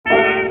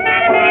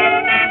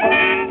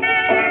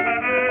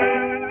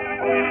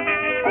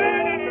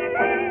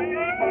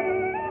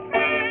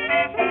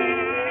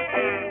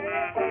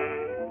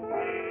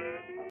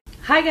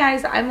Hi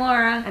guys, I'm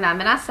Laura. And I'm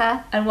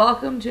Vanessa. And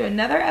welcome to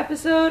another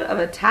episode of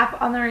a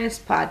Tap on the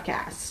Wrist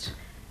podcast.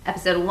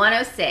 Episode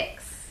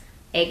 106,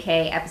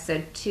 aka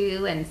episode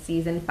 2 in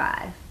season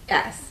 5.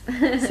 Yes.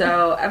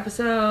 So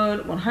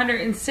episode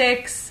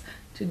 106,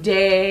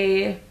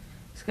 today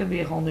it's going to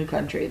be a whole new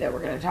country that we're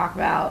going to talk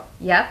about.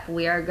 Yep,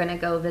 we are going to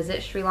go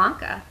visit Sri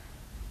Lanka.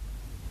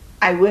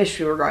 I wish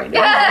we were going to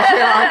visit Sri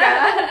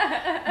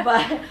Lanka,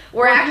 but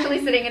we're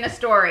actually sitting in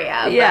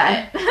Astoria.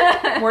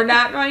 Yeah, we're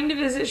not going to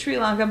visit Sri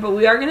Lanka, but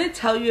we are going to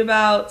tell you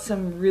about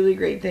some really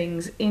great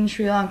things in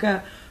Sri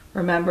Lanka.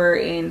 Remember,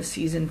 in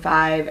season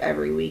 5,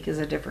 every week is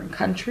a different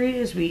country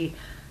as we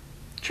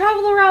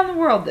travel around the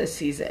world this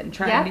season,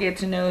 trying to get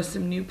to know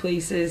some new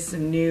places,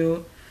 some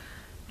new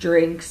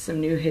drinks, some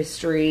new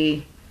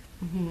history.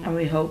 Mm-hmm. And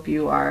we hope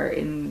you are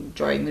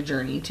enjoying the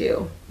journey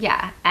too.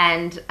 Yeah,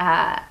 and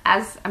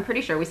as I'm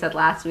pretty sure we said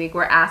last week,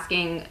 we're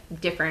asking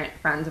different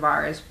friends of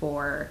ours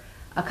for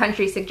a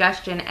country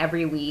suggestion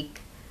every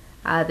week.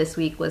 This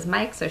week was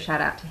Mike, so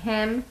shout out to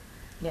him.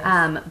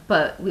 Yes.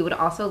 But we would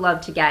also love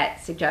to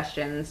get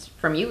suggestions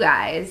from you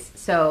guys.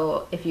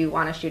 So if you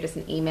want to shoot us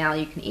an email,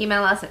 you can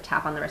email us at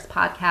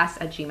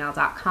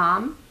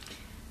taponthewristpodcast@gmail.com.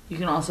 You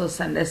can also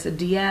send us a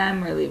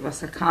DM or leave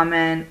us a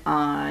comment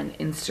on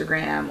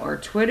Instagram or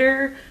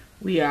Twitter.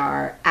 We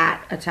are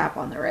at A Tap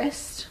on the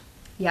Wrist.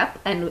 Yep,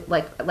 and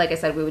like I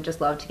said, we would just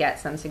love to get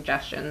some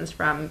suggestions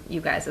from you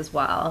guys as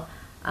well.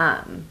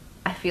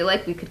 I feel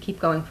like we could keep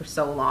going for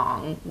so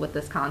long with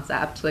this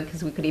concept,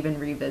 because we could even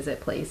revisit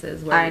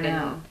places where we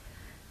didn't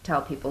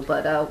tell people,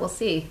 but we'll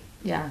see.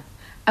 Yeah.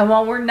 And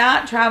while we're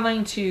not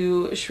traveling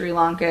to Sri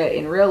Lanka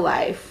in real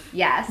life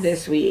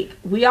this week,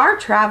 we are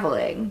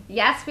traveling.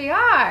 Yes, we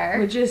are.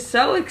 Which is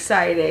so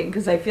exciting,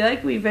 because I feel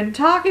like we've been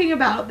talking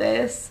about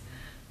this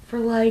for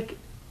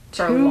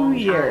 2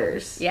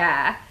 years.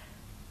 Yeah.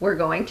 We're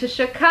going to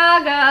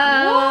Chicago.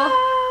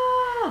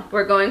 Wow.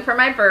 We're going for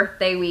my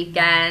birthday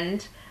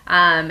weekend.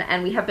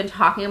 And we have been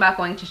talking about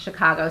going to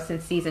Chicago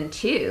since season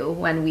 2,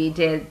 when we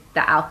did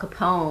the Al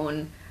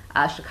Capone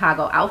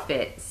Chicago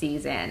outfit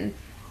season.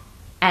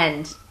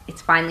 And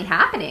it's finally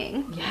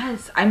happening.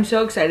 Yes, I'm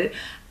so excited.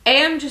 I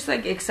am just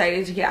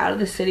excited to get out of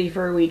the city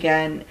for a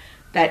weekend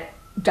that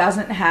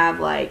doesn't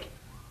have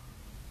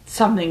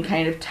something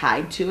kind of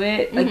tied to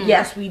it. Mm-hmm.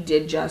 Yes, we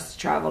did just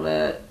travel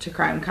to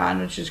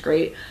CrimeCon, which is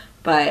great,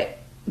 but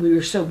we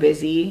were so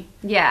busy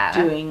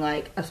doing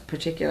a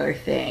particular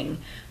thing.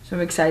 So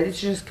I'm excited to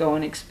just go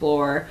and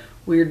explore.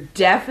 We're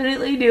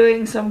definitely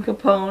doing some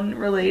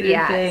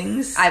Capone-related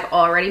things. I've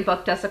already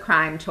booked us a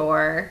crime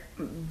tour.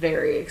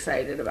 Very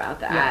excited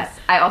about that. Yes.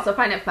 I also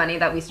find it funny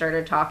that we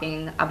started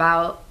talking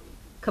about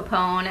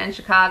Capone and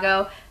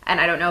Chicago, and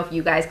I don't know if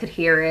you guys could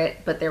hear it,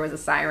 but there was a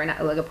siren,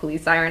 a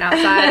police siren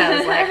outside. I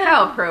was like,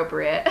 how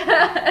appropriate.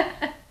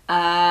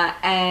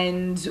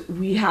 And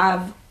we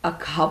have a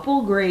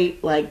couple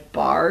great,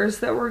 bars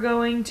that we're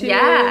going to.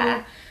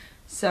 Yeah.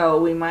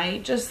 So we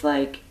might just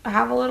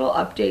have a little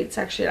update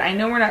section. I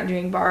know we're not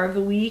doing bar of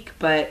the week,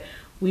 but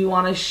we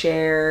want to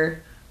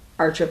share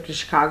our trip to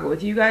Chicago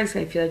with you guys.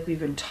 I feel like we've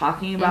been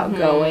talking about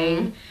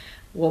going.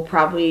 We'll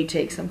probably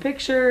take some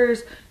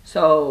pictures.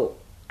 So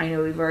I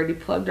know we've already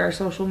plugged our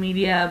social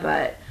media,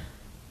 but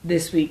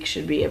this week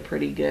should be a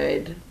pretty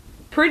good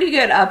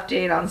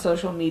update on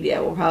social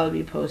media. We'll probably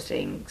be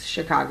posting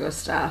Chicago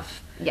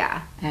stuff.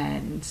 Yeah.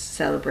 And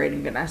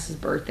celebrating Vanessa's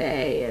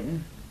birthday,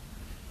 and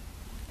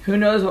who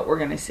knows what we're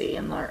going to see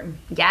and learn.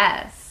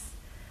 Yes.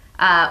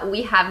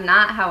 We have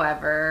not,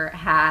 however,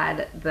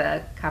 had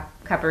the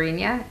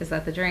caipirinha. Is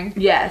that the drink?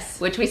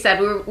 Yes. Which we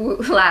said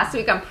last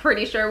week. I'm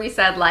pretty sure we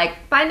said,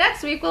 by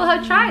next week we'll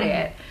have tried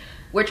it.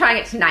 We're trying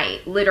it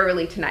tonight.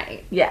 Literally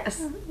tonight. Yes.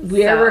 As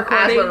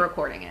we're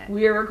recording it.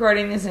 We are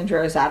recording this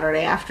intro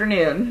Saturday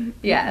afternoon.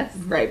 Yes.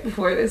 Right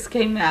before this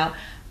came out.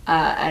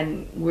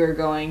 And we're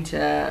going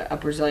to a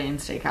Brazilian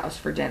steakhouse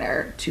for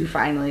dinner to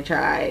finally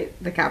try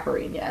the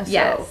caipirinha.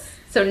 Yes.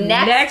 So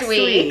next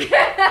week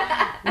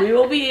we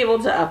will be able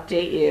to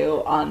update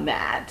you on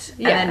that.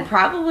 Yeah. And then it'll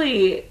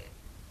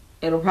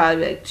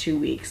probably be 2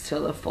 weeks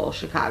till the full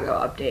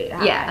Chicago update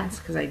happens. Yeah.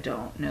 Because I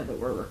don't know that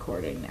we're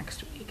recording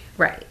next week.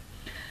 Right.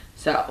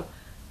 So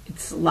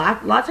it's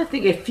lots of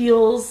things. It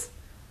feels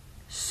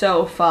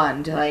so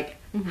fun to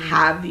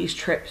have these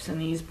trips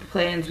and these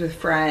plans with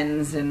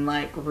friends, and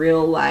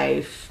real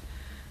life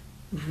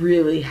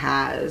really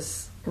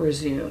has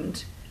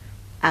resumed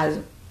as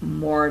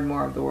more and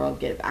more of the world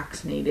get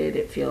vaccinated.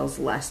 It feels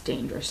less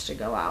dangerous to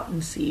go out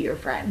and see your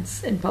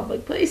friends in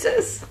public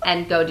places.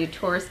 And go do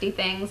touristy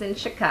things in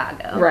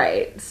Chicago.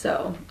 Right.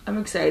 So I'm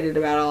excited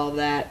about all of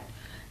that.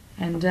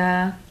 And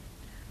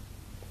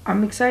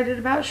I'm excited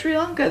about Sri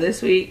Lanka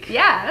this week.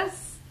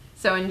 Yes.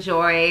 So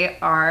enjoy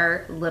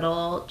our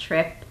little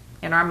trip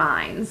in our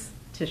minds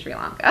to Sri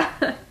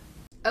Lanka.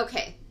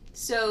 Okay.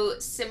 So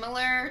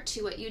similar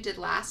to what you did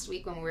last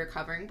week when we were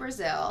covering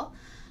Brazil,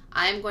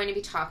 I'm going to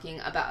be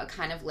talking about a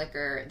kind of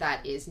liquor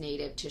that is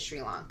native to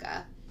Sri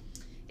Lanka.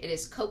 It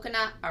is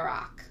coconut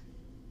arak.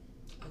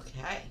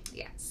 Okay.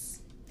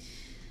 Yes.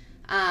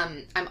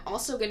 I'm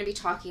also going to be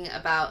talking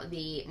about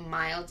the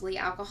mildly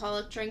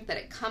alcoholic drink that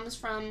it comes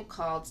from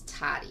called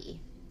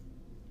toddy.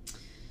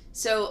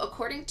 So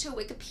according to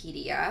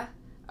Wikipedia,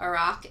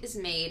 arak is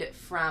made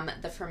from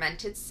the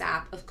fermented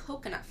sap of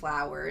coconut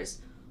flowers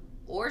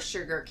or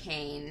sugar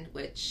cane,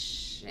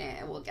 which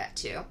we'll get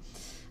to,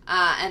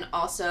 and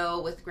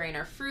also with grain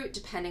or fruit,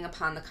 depending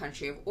upon the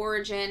country of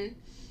origin.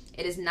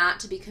 It is not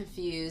to be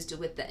confused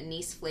with the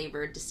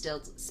anise-flavored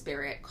distilled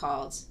spirit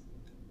called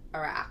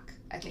arak,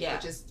 I think,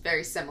 which is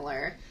very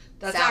similar.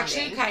 That's sounding.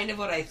 Actually kind of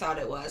what I thought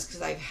it was,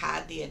 because I've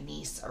had the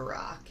anise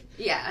arak.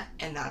 Yeah.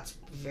 And that's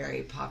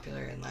very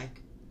popular in,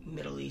 like,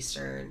 Middle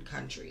Eastern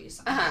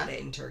countries. I had it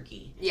in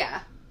Turkey. Yeah.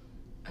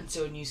 And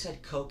so when you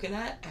said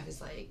coconut, I was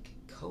like,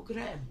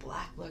 coconut and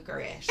black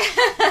licorice.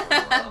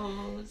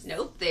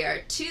 Nope, they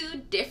are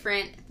two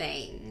different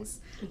things.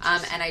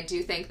 And I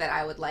do think that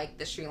I would like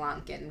the Sri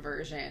Lankan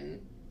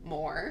version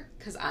more,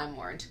 because I'm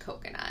more into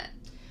coconut.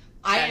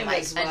 I am like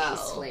as well.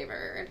 Anise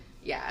flavored.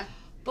 Yeah.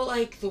 But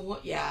like the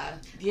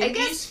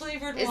anise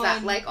flavored one. Is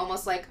that like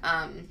almost like,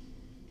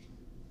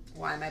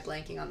 why am I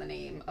blanking on the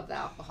name of the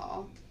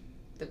alcohol?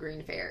 The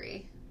Green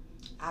Fairy.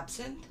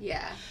 Absinthe?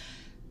 Yeah.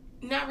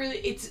 Not really.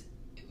 It's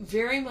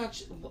very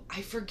much,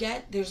 I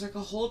forget, there's like a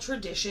whole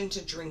tradition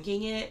to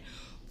drinking it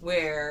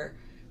where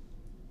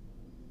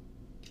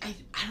I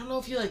don't know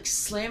if you like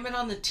slam it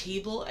on the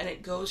table and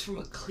it goes from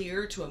a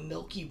clear to a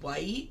milky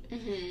white,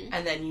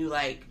 and then you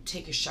like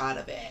take a shot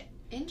of it.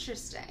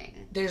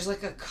 Interesting. There's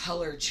like a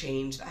color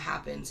change that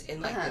happens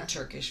in like the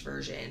Turkish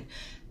version.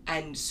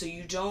 And so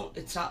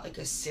it's not like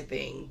a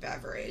sipping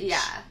beverage.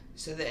 Yeah.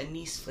 So the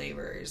anise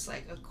flavor is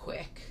like a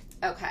quick.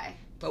 Okay.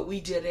 But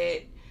we did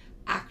it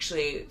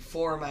actually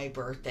for my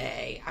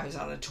birthday. I was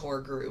on a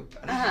tour group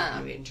and I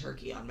happened to be in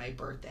Turkey on my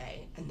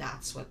birthday. And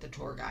that's what the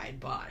tour guide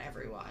bought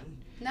everyone.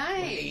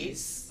 Nice.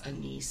 These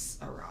anise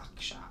arak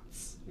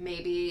shots.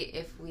 Maybe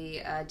if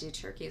we do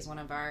Turkey as one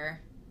of our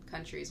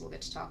countries, we'll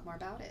get to talk more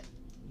about it.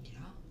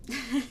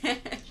 Yeah.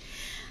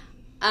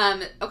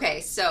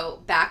 Okay,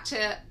 so back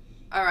to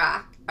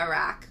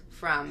arak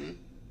from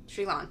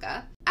Sri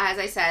Lanka. As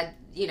I said,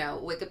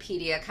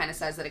 Wikipedia kind of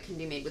says that it can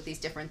be made with these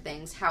different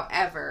things.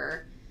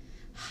 However,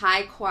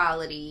 high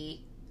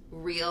quality,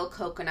 real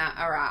coconut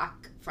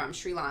arak from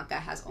Sri Lanka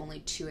has only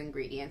 2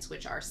 ingredients,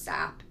 which are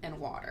sap and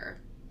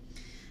water.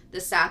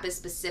 The sap is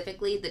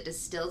specifically the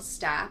distilled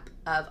sap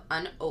of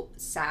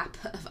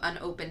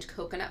unopened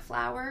coconut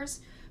flowers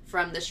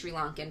from the Sri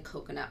Lankan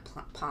coconut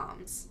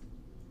palms.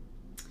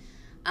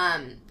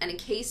 And in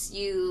case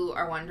you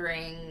are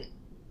wondering,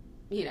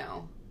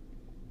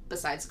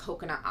 besides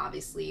coconut,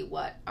 obviously,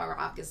 what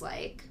arak is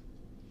like,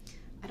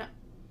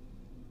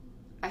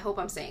 I hope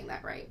I'm saying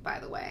that right, by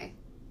the way.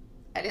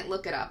 I didn't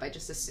look it up, I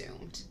just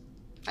assumed.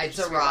 I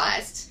just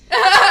realized.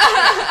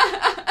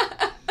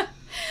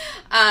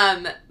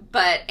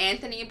 But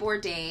Anthony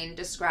Bourdain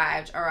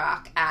described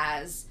arak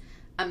as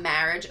a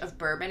marriage of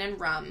bourbon and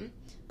rum,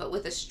 but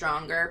with a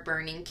stronger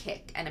burning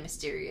kick and a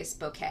mysterious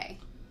bouquet.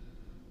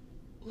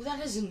 Well,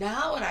 that is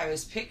not what I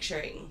was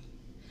picturing.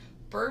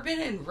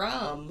 Bourbon and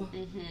rum.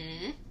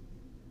 Mm-hmm.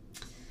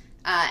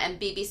 And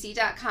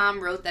BBC.com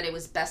wrote that it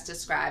was best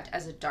described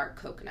as a dark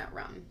coconut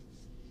rum.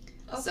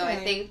 Okay. So I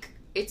think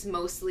it's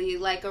mostly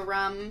like a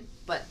rum,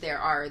 but there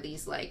are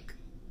these like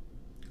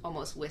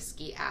almost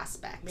whiskey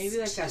aspects. Maybe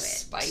like a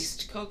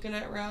spiced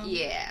coconut rum?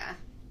 Yeah.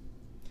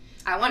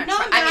 I want to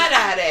try. I'm not mad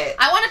at it.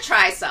 I want to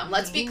try some.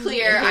 Let's be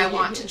clear. I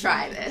want to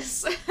try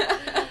this.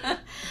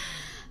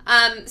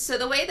 So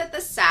the way that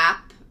the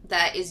sap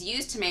that is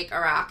used to make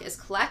arak is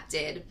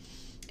collected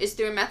is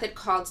through a method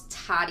called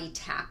toddy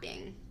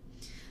tapping.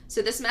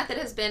 So this method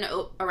has been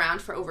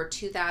around for over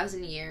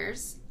 2,000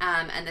 years,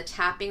 and the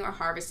tapping or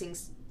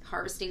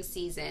harvesting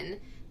season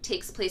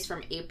takes place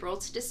from April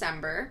to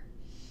December.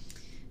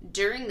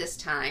 During this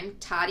time,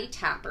 toddy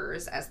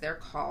tappers, as they're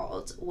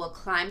called, will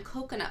climb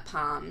coconut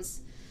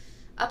palms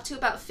up to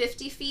about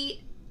 50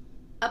 feet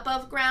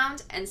above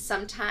ground and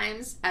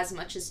sometimes as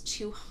much as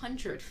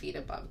 200 feet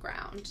above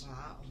ground.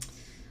 Wow.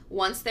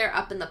 Once they're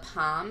up in the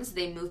palms,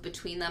 they move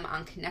between them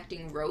on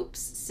connecting ropes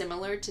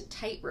similar to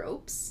tight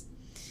ropes,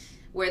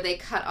 where they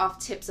cut off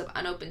tips of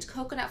unopened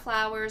coconut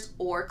flowers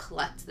or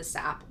collect the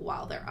sap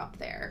while they're up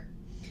there.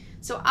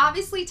 So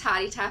obviously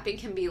toddy tapping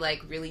can be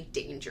like really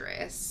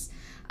dangerous.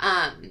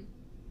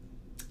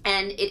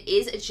 And it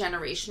is a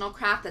generational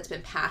craft that's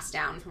been passed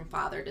down from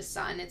father to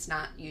son. It's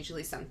not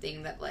usually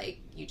something that like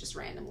you just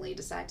randomly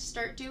decide to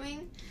start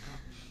doing.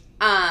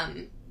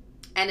 And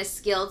a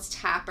skilled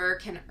tapper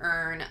can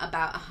earn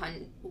about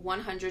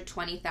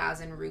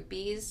 120,000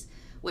 rupees,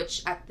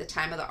 which at the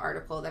time of the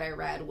article that I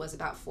read was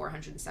about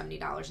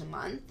 $470 a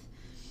month,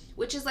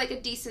 which is like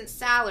a decent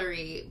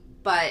salary,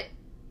 but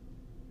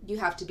you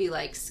have to be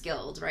like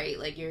skilled, right?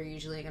 Like you're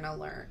usually going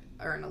to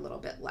earn a little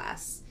bit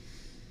less.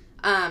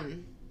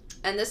 And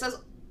this has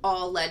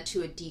all led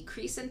to a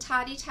decrease in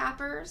toddy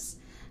tappers.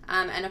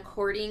 And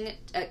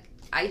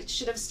I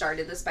should have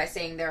started this by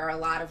saying there are a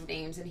lot of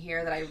names in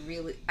here that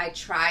I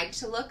tried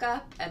to look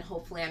up, and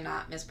hopefully I'm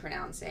not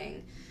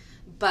mispronouncing.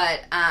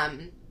 But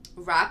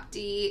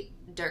Rapti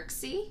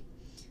Dirksi,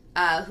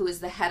 who is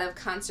the head of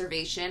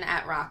conservation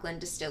at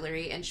Rockland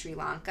Distillery in Sri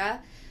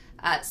Lanka,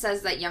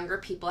 says that younger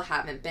people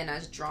haven't been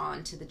as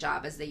drawn to the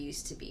job as they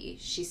used to be.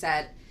 She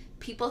said,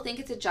 people think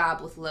it's a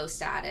job with low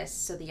status,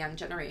 so the young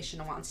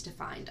generation wants to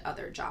find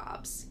other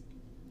jobs.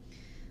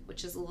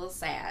 Which is a little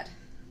sad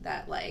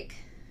that, like,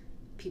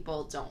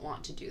 people don't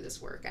want to do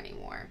this work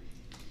anymore.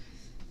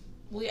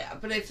 Well, yeah,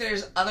 but if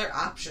there's other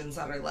options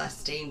that are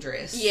less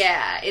dangerous.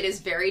 Yeah, it is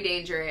very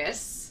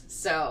dangerous,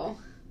 so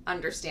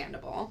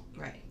understandable.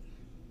 Right.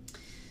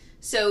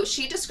 So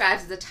she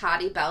describes the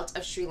Toddy Belt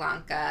of Sri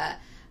Lanka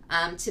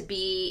to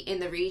be in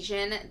the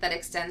region that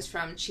extends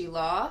from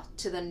Chilaw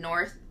to the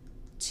north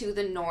to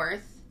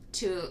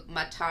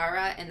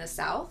Matara in the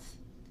south.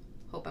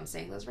 Hope I'm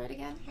saying those right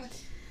again.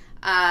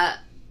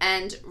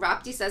 And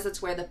Rapti says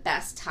it's where the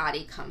best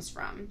toddy comes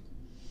from.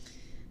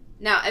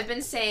 Now, I've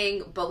been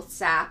saying both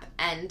sap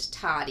and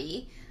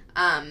toddy.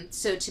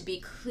 So to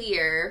be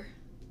clear,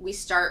 we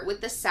start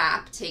with the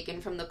sap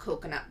taken from the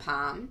coconut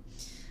palm,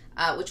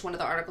 which one of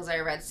the articles I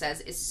read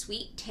says is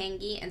sweet,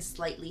 tangy, and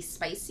slightly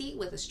spicy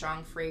with a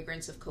strong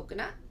fragrance of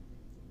coconut.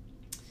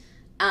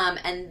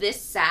 And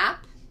this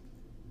sap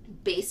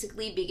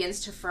basically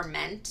begins to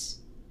ferment,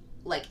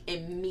 like,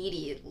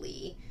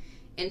 immediately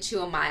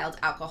into a mild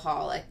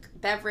alcoholic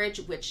beverage,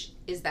 which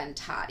is then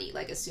toddy.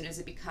 Like, as soon as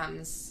it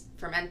becomes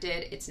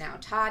fermented, it's now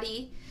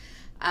toddy.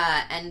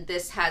 And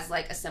this has,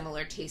 like, a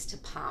similar taste to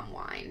palm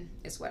wine,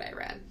 is what I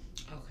read.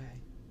 Okay.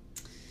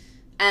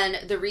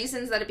 And the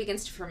reasons that it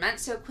begins to ferment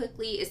so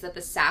quickly is that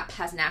the sap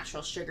has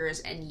natural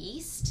sugars and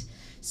yeast.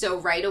 So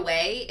right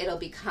away, it'll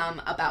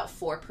become about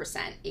 4%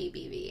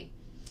 ABV.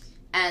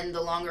 And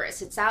the longer it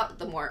sits out,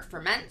 the more it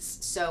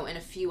ferments. So in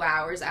a few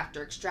hours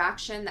after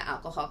extraction, the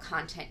alcohol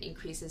content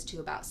increases to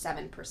about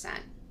 7%.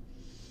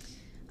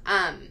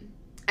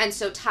 And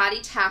so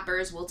toddy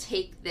tappers will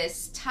take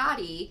this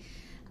toddy,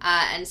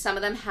 and some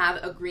of them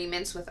have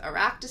agreements with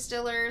Iraq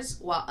distillers,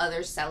 while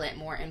others sell it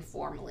more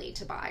informally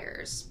to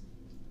buyers.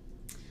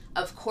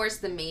 Of course,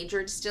 the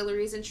major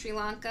distilleries in Sri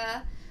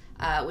Lanka,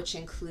 which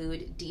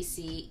include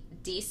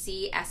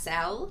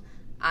DCSL,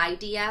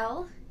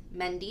 IDL,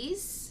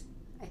 Mendes,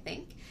 I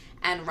think,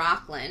 and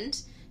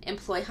Rockland,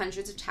 employ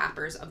hundreds of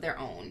tappers of their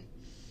own.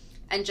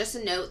 And just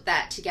a note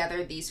that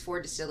together these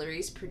 4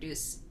 distilleries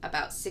produce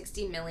about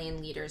 60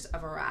 million liters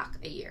of Iraq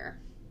a year.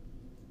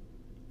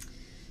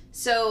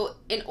 So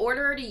in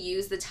order to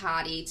use the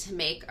toddy to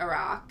make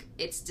Iraq,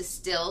 it's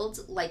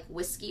distilled like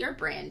whiskey or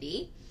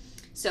brandy.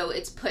 So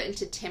it's put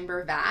into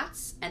timber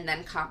vats and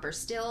then copper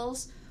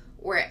stills,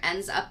 where it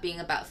ends up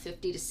being about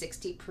 50 to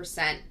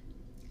 60%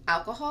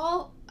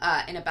 alcohol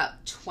in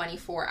about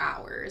 24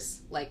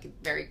 hours, like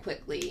very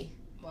quickly.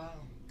 Wow.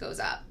 Goes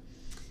up.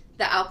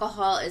 The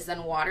alcohol is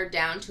then watered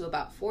down to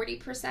about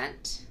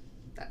 40%.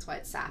 That's why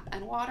it's sap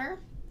and water.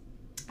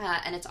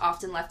 And it's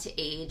often left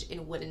to age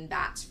in wooden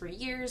vats for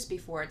years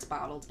before it's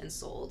bottled and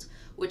sold,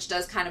 which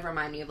does kind of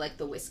remind me of, like,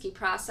 the whiskey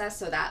process.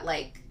 So that,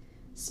 like,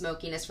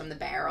 smokiness from the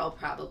barrel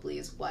probably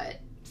is what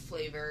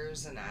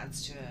flavors and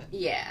adds to it.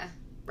 Yeah,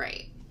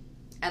 right.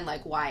 And,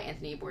 like, why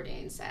Anthony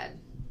Bourdain said,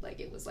 like,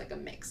 it was like a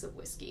mix of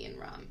whiskey and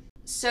rum.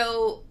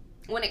 So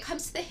when it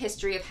comes to the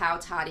history of how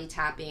toddy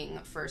tapping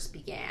first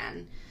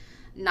began,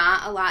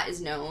 not a lot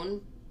is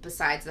known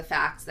besides the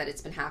fact that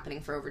it's been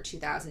happening for over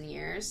 2,000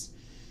 years.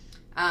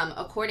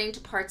 According to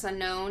Parts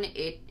Unknown,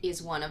 it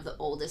is one of the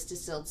oldest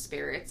distilled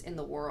spirits in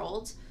the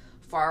world,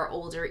 far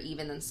older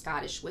even than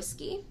Scottish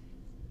whiskey.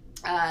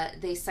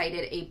 They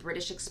cited a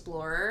British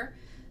explorer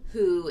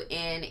who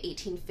in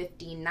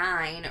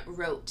 1859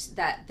 wrote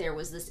that there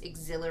was this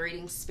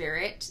exhilarating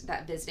spirit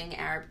that visiting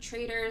Arab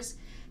traders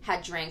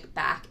had drank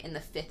back in the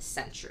 5th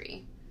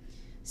century.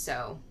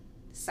 So,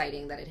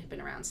 citing that it had been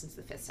around since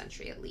the 5th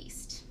century at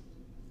least.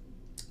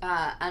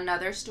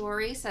 Another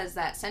story says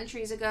that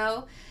centuries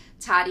ago,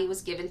 toddy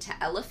was given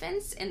to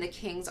elephants in the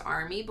king's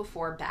army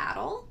before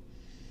battle.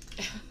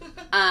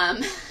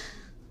 I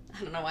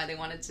don't know why they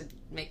wanted to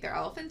make their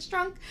elephants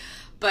drunk,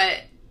 but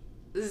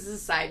this is a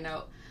side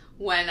note.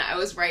 When I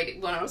was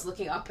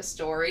looking up a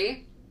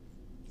story,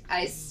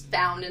 I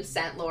found and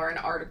sent Laura an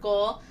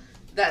article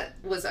that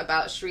was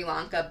about Sri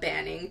Lanka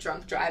banning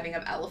drunk driving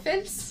of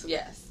elephants.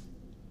 Yes.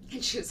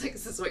 And she was like,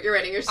 is this what you're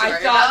writing your story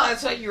about? I thought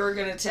that's what you were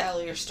going to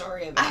tell your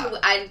story about.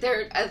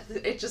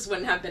 It just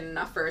wouldn't have been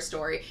enough for a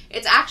story.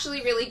 It's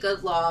actually really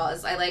good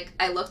laws. I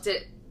looked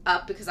it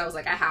up because I was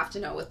like, I have to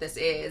know what this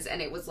is.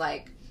 And it was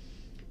like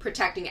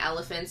protecting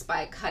elephants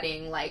by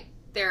cutting like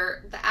the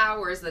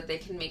hours that they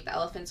can make the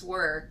elephants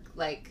work.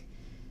 Like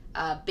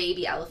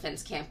baby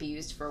elephants can't be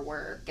used for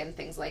work and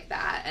things like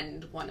that.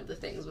 And one of the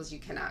things was you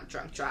cannot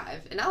drunk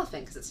drive an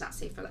elephant because it's not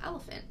safe for the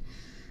elephant.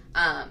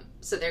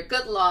 So they're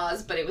good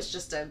laws, but it was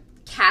just a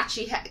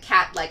catchy,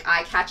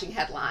 eye-catching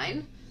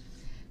headline.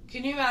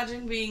 Can you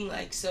imagine being,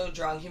 like, so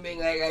drunk and being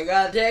like, I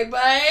gotta take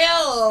my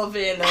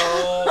elephant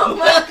home? Oh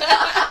my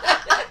god!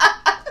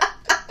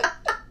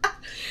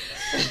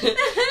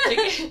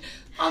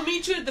 I'll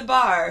meet you at the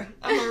bar.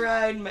 I'm gonna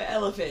ride my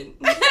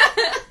elephant. Like,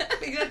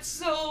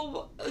 that's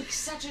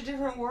such a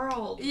different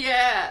world.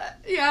 Yeah.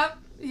 Yep.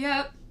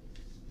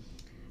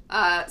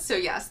 So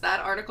yes, that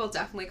article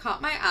definitely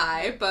caught my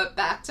eye, but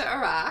back to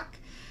Iraq.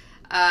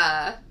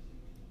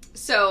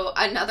 So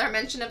another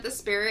mention of the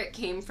spirit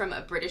came from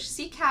a British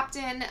sea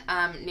captain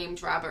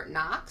named Robert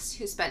Knox,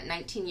 who spent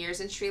 19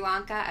 years in Sri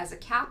Lanka as a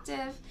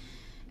captive,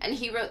 and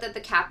he wrote that the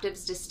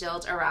captives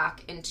distilled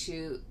Iraq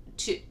to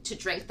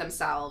drink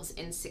themselves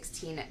in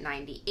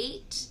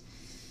 1698.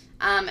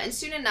 And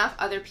soon enough,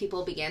 other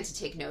people began to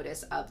take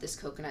notice of this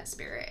coconut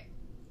spirit.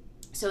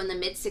 So in the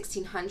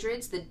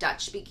mid-1600s, the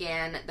Dutch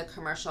began the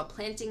commercial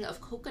planting of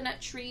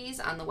coconut trees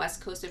on the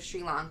west coast of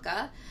Sri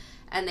Lanka,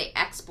 and they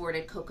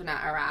exported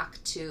coconut Iraq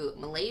to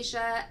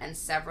Malaysia and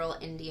several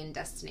Indian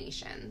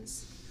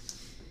destinations.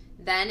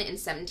 Then in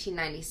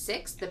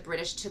 1796, the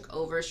British took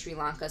over Sri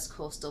Lanka's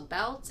coastal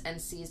belt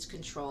and seized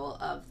control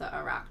of the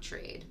Iraq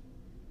trade.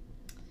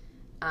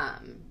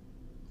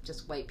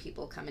 Just white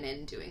people coming in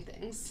and doing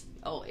things.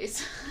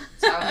 Always.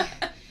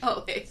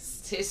 Always.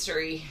 It's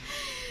history.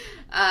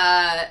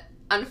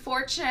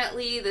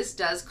 Unfortunately, this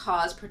does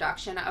cause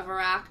production of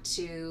Iraq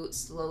to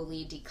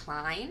slowly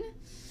decline.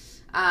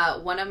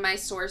 One of my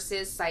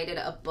sources cited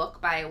a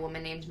book by a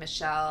woman named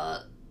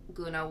Michelle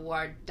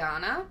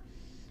Gunawardana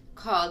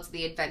called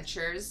The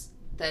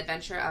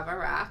Adventure of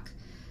Iraq,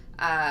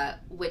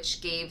 which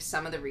gave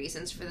some of the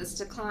reasons for this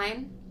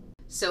decline.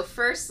 So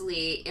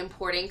firstly,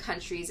 importing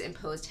countries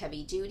imposed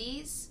heavy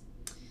duties.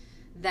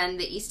 Then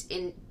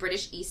the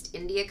British East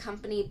India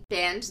Company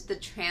banned the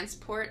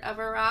transport of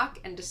Iraq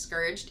and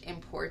discouraged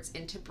imports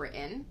into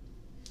Britain.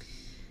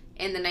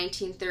 In the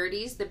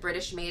 1930s, the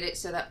British made it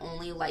so that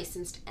only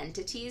licensed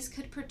entities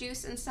could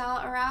produce and sell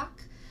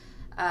Iraq,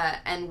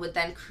 and would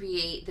then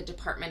create the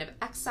Department of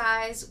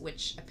Excise,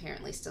 which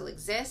apparently still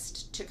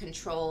exists, to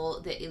control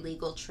the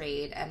illegal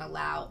trade and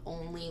allow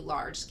only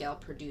large-scale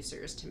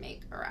producers to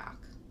make Iraq.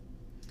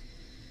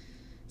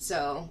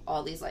 So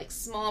all these like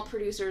small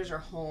producers or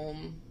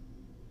home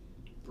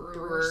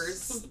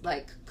brewers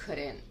like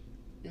couldn't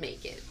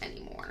make it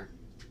anymore.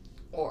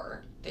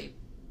 Or they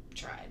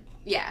tried.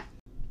 Yeah.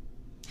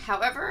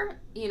 However,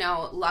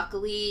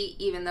 luckily,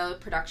 even though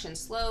production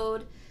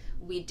slowed,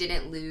 we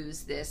didn't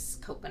lose this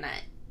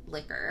coconut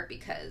liquor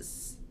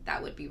because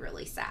that would be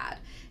really sad.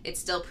 It's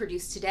still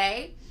produced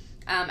today.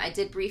 I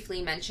did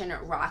briefly mention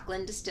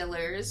Rockland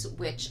Distillers,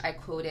 which I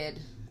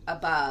quoted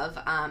above,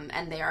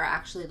 and they are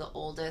actually the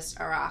oldest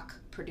Iraq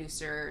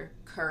producer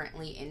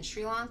currently in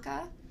Sri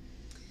Lanka.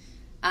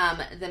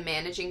 The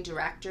managing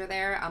director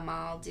there,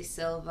 Amal De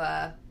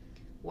Silva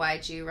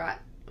Waijiratni,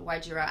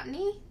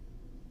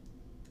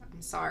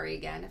 I'm sorry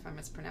again if I'm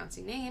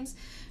mispronouncing names,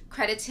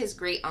 credits his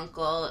great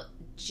uncle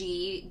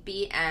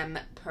G.B.M.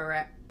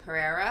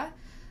 Pereira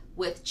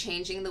with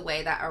changing the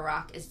way that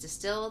Iraq is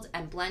distilled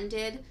and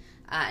blended.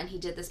 And he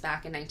did this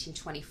back in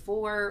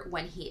 1924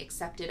 when he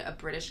accepted a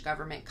British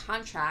government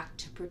contract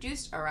to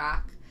produce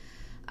Iraq.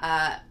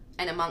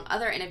 And among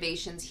other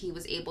innovations, he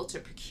was able to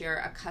procure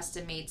a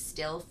custom-made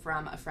still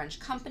from a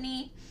French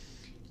company.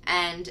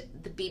 And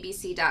the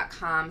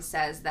BBC.com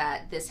says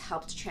that this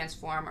helped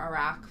transform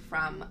Iraq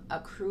from a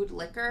crude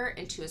liquor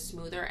into a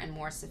smoother and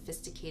more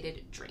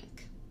sophisticated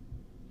drink.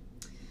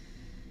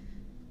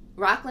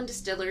 Rockland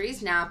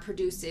Distilleries now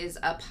produces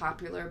a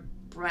popular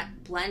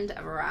blend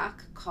of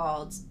Iraq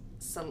called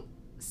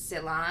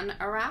Ceylon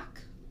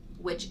Iraq,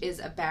 which is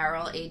a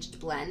barrel-aged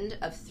blend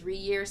of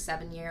 3-year,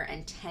 7-year,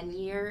 and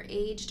 10-year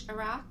aged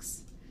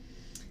Iraqs.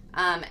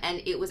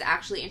 And it was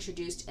actually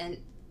introduced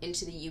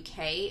into the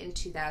UK in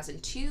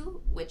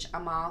 2002, which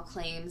Amal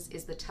claims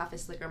is the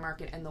toughest liquor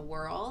market in the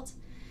world.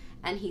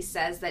 And he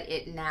says that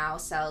it now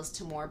sells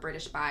to more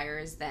British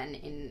buyers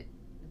than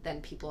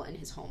people in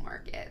his home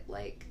market.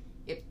 Like,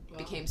 it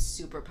became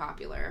super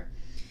popular.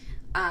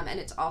 And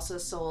it's also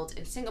sold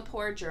in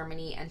Singapore,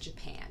 Germany, and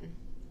Japan.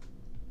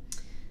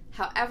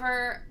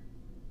 However,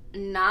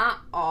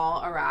 not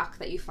all Iraq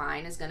that you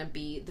find is going to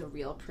be the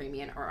real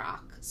premium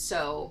Iraq.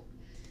 So,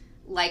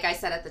 like I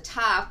said at the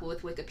top,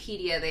 with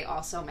Wikipedia, they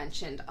also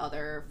mentioned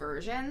other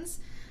versions.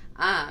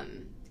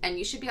 And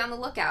you should be on the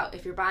lookout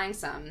if you're buying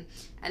some.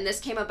 And this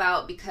came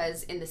about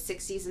because in the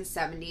 60s and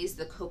 70s,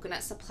 the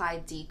coconut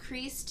supply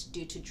decreased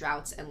due to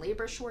droughts and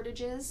labor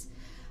shortages.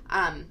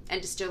 And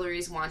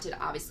distilleries wanted,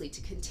 obviously,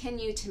 to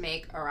continue to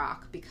make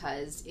Iraq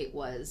because it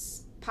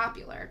was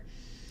popular.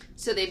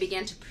 So they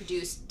began to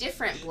produce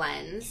different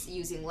blends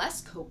using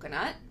less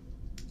coconut.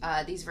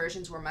 These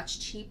versions were much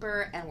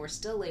cheaper and were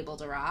still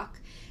labeled Iraq.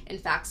 In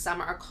fact,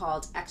 some are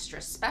called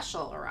extra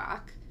special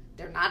Iraq.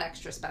 They're not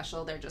extra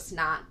special, they're just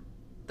not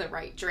the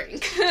right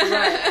drink.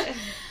 Right.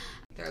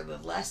 They're the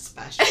less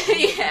special.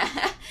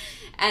 Yeah.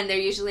 And they're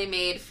usually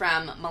made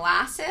from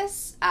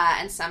molasses,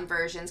 and some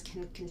versions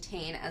can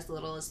contain as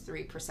little as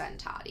 3%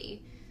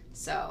 toddy.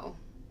 So,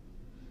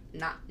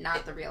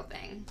 not the real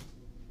thing.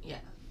 Yeah.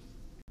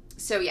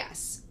 So,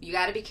 yes, you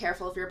got to be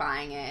careful if you're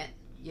buying it.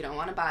 You don't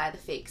want to buy the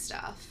fake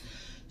stuff.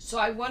 So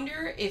I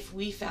wonder if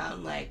we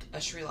found, like, a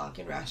Sri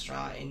Lankan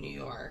restaurant in New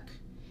York,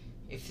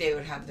 if they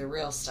would have the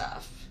real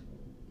stuff.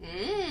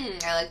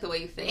 I like the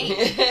way you think.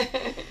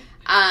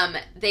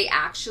 They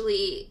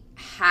actually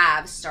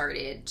have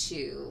started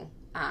to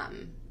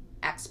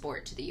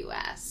export to the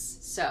U.S.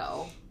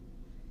 So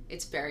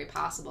it's very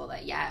possible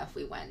that, if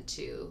we went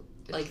to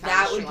like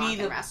that would be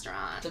the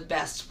restaurant, the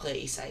best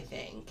place, I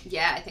think.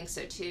 Yeah, I think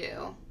so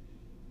too.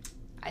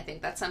 I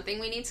think that's something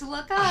we need to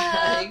look up.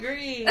 I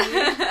agree.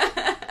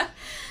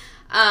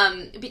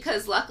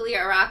 Because luckily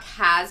Iraq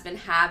has been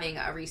having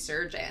a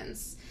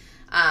resurgence.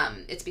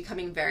 It's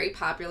becoming very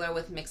popular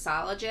with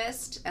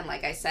mixologists, and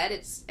like I said,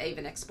 it's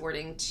even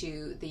exporting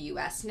to the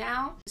U.S.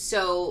 now.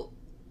 So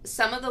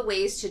some of the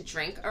ways to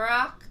drink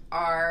Iraq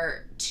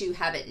are to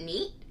have it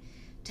neat,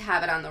 to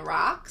have it on the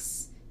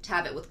rocks, to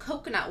have it with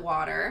coconut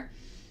water,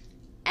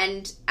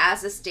 and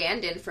as a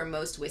stand-in for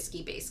most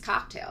whiskey-based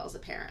cocktails,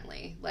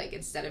 apparently. Like,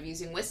 instead of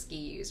using whiskey,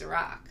 you use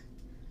Iraq.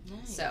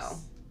 Nice. So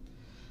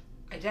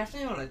I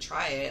definitely want to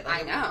try it.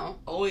 I know. I'm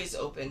always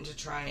open to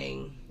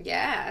trying.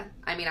 Yeah.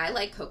 I mean, I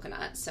like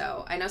coconut,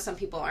 so I know some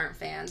people aren't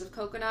fans of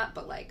coconut,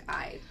 but, like,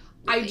 I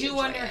do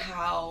wonder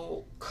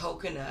how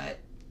coconut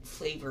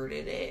flavored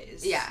it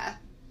is. Yeah.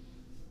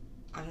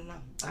 I don't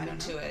know. I'm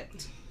into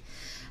it.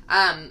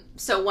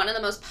 So one of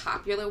the most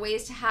popular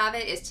ways to have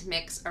it is to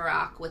mix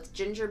Iraq with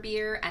ginger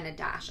beer and a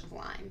dash of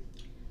lime.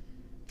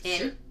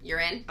 Sure. You're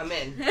in? I'm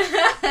in.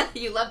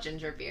 You love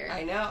ginger beer.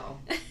 I know.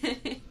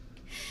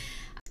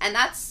 And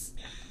that's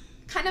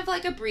kind of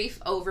like a brief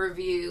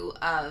overview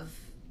of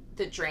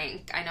the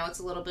drink. I know it's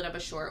a little bit of a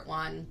short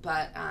one,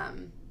 but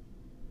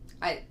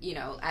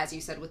as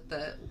you said with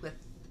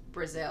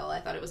Brazil, I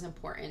thought it was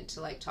important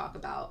to like talk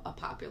about a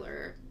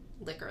popular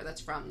liquor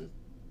that's from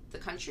the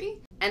country.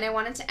 And I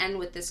wanted to end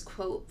with this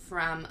quote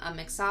from a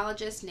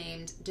mixologist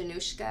named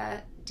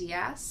Danushka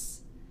Diaz.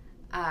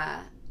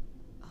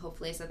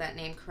 Hopefully I said that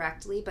name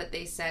correctly, but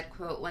they said,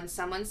 quote, "When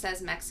someone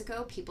says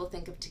Mexico, people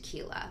think of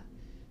tequila.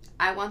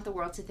 I want the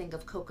world to think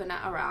of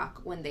coconut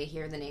Iraq when they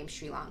hear the name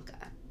Sri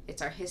Lanka.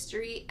 It's our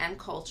history and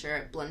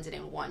culture blended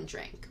in one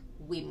drink.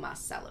 We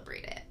must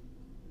celebrate it."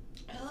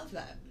 I love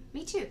that.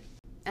 Me too.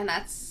 And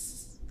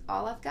that's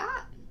all I've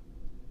got.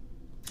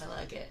 I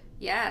like it.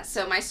 Yeah,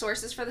 so my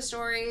sources for the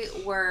story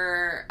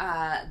were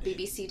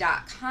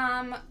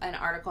BBC.com, an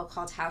article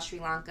called How Sri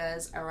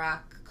Lanka's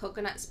Iraq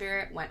Coconut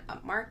Spirit Went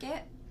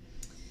Upmarket,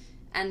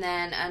 and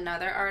then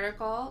another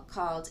article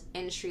called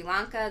In Sri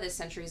Lanka, the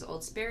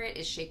centuries-old spirit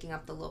is shaking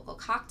up the local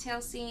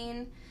cocktail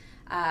scene,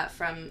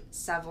 from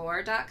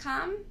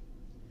Savor.com,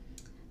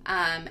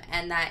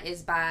 and that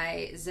is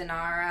by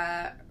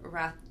Zinara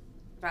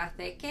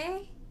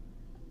Rathneke.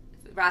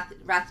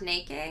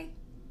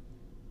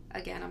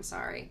 Again, I'm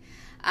sorry.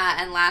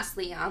 And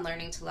lastly, on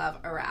Learning to Love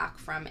Iraq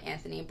from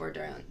Anthony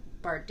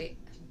Bourdain's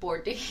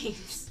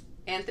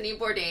Anthony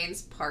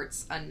Bourdain's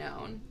Parts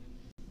Unknown.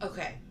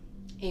 Okay.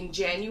 In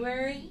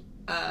January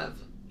of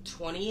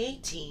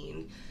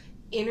 2018,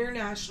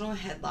 international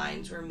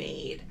headlines were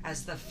made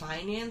as the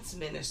finance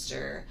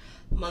minister,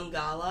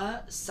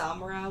 Mangala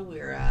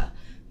Samarawira,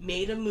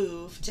 made a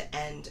move to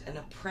end an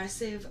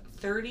oppressive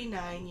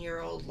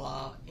 39-year-old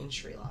law in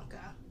Sri Lanka.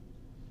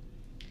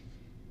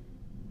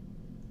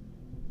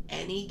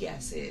 Any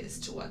guesses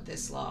to what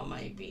this law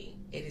might be?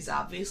 It is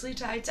obviously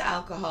tied to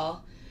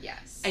alcohol.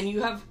 Yes. And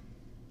you have,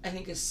 I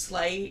think, a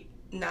slight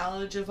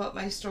knowledge of what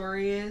my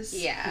story is.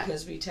 Yeah.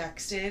 Because we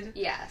texted.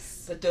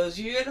 Yes. But those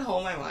of you at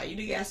home, I want you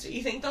to guess what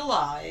you think the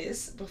law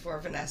is before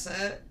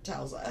Vanessa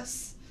tells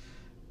us,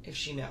 if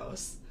she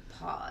knows.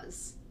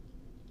 Pause.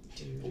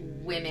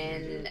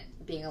 Women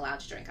being allowed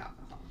to drink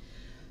alcohol.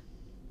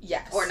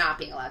 Yes. Or not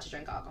being allowed to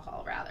drink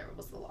alcohol, rather,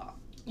 was the law.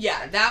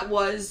 Yeah, that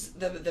was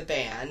the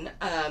ban,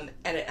 and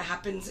it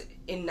happens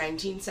in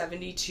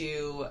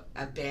 1972.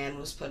 A ban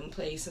was put in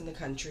place in the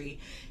country.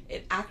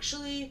 It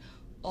actually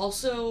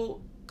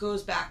also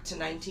goes back to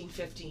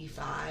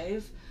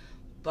 1955,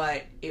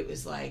 but it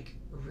was like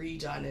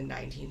redone in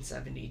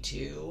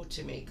 1972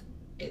 to make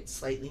it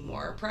slightly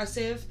more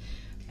oppressive,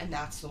 and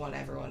that's the one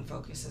everyone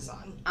focuses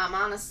on. I'm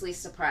honestly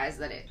surprised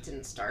that it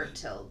didn't start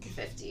till the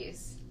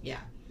 50s.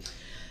 Yeah.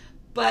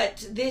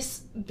 But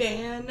this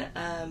ban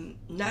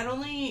not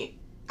only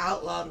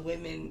outlawed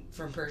women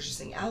from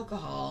purchasing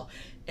alcohol,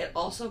 it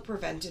also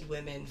prevented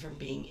women from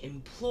being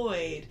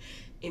employed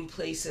in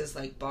places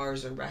like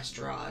bars or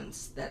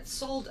restaurants that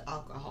sold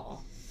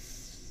alcohol.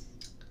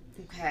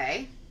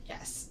 Okay.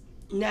 Yes.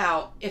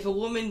 Now, if a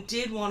woman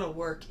did want to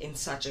work in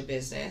such a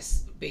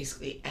business,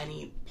 basically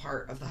any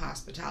part of the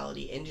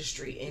hospitality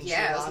industry in Sri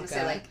Lanka, I was going to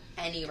say, like,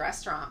 any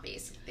restaurant,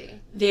 basically.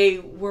 They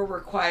were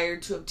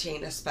required to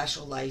obtain a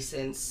special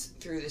license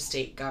through the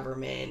state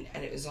government,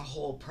 and it was a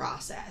whole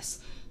process.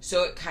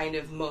 So it kind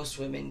of, most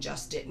women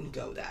just didn't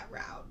go that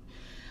route.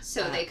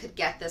 So they could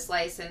get this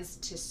license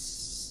to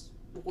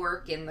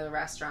work in the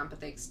restaurant,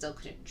 but they still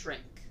couldn't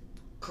drink.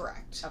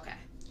 Correct. Okay.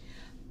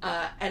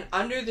 And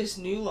under this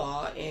new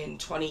law in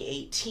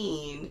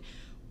 2018,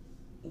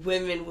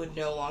 women would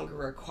no longer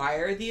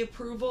require the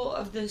approval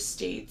of the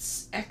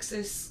state's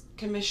excise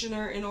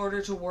commissioner in order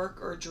to work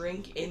or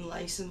drink in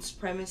licensed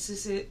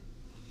premises.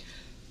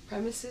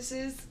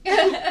 premises.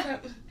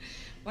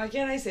 Why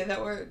can't I say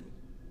that word?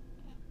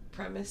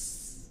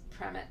 Premise.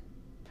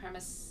 Premise.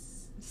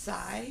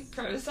 I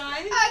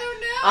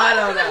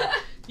don't know.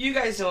 You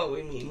guys know what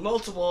we mean.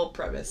 Multiple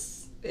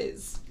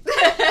premises,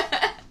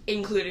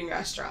 including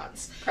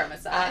restaurants.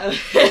 Premise.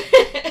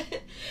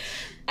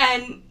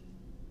 And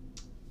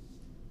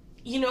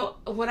you know,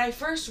 when I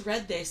first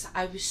read this,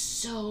 I was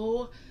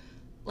so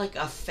like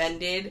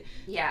offended.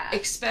 Yeah.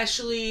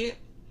 Especially,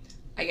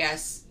 I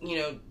guess, you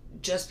know,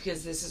 just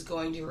because this is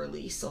going to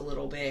release a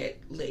little bit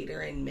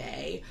later in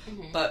May,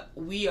 but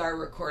we are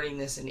recording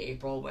this in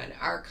April when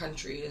our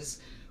country is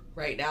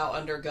right now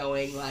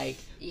undergoing like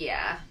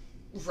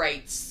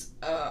rights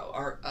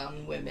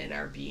on women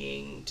are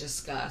being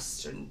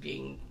discussed and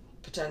being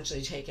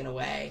potentially taken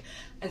away.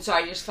 And so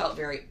I just felt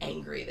very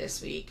angry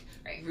this week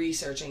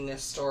researching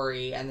this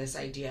story and this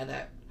idea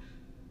that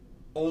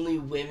only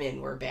women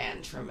were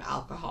banned from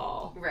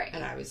alcohol. Right.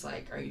 And I was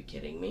like, are you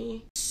kidding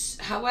me?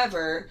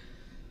 However,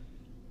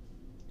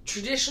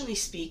 traditionally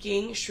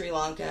speaking, Sri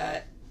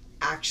Lanka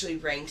actually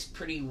ranks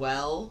pretty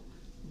well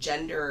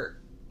gender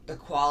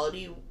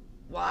equality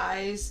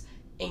wise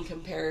in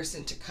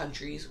comparison to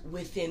countries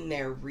within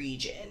their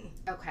region.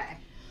 Okay.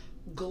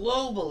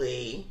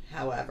 Globally,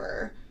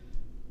 however,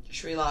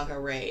 Sri Lanka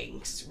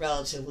ranks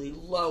relatively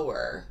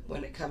lower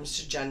when it comes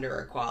to gender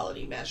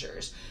equality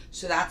measures.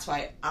 So that's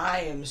why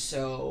I am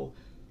so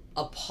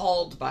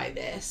appalled by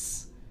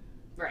this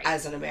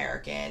as an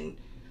American.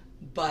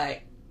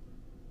 But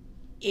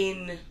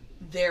in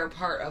their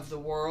part of the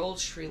world,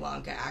 Sri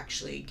Lanka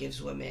actually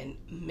gives women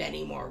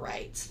many more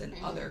rights than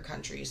other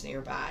countries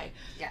nearby.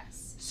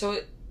 Yes. So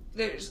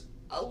there's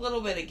a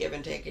little bit of give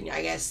and take, and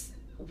I guess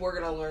we're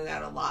going to learn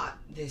that a lot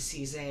this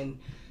season,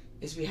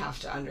 is we have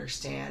to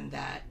understand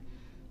that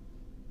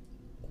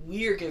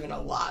we're given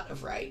a lot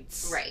of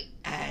rights. Right.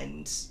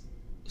 And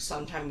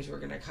sometimes we're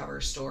going to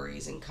cover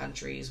stories in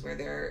countries where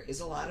there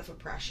is a lot of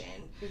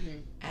oppression.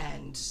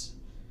 And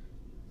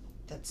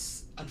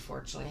that's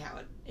unfortunately how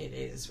it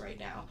is right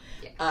now.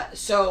 Yeah.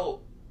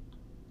 So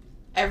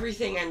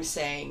everything I'm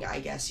saying,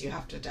 I guess you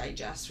have to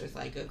digest with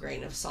like a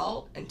grain of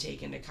salt and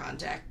take into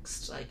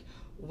context like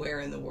where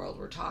in the world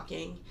we're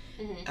talking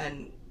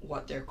and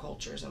what their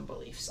cultures and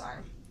beliefs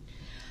are.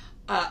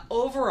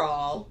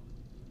 Overall,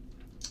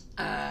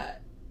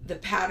 the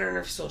pattern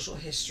of social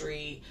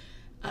history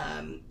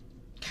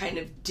kind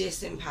of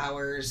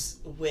disempowers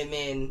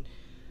women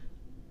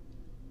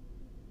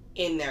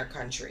in their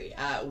country.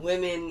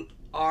 Women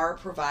are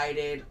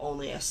provided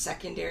only a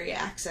secondary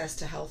access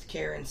to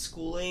healthcare and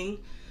schooling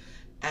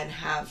and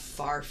have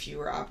far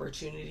fewer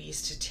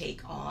opportunities to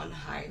take on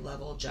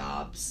high-level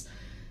jobs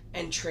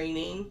and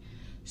training.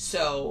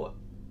 So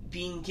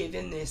being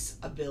given this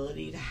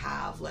ability to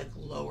have like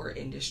lower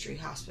industry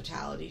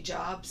hospitality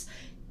jobs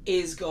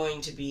is going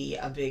to be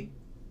a big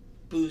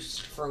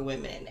boost for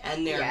women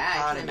and their economy.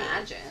 I can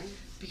imagine.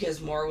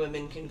 Because more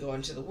women can go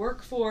into the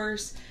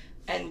workforce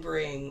and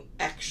bring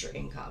extra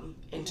income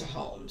into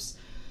homes.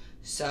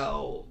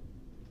 So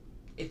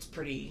it's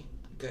pretty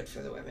good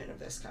for the women of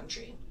this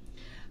country.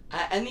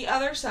 And the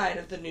other side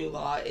of the new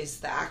law is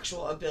the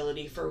actual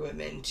ability for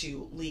women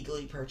to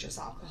legally purchase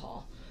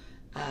alcohol.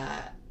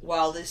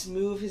 While this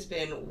move has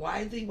been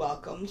widely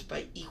welcomed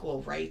by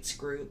equal rights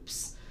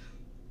groups,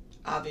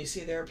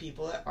 obviously there are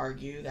people that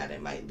argue that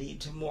it might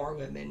lead to more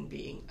women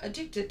being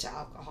addicted to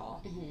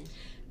alcohol.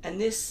 And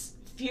this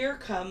fear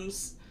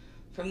comes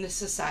from the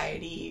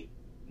society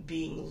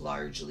being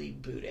largely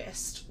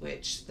Buddhist,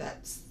 which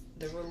that's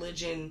the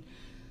religion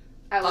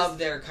of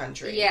their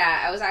country.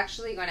 Yeah, I was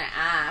actually going to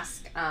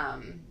ask,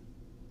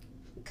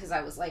 because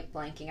I was like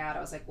blanking out.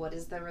 I was like, what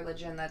is the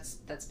religion that's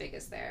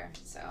biggest there?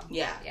 So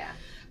yeah.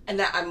 And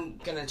that I'm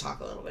going to talk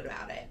a little bit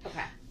about it.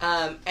 Okay.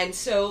 And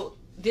so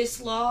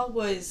this law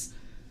was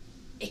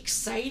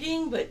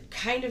exciting but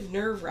kind of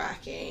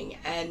nerve-wracking,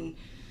 and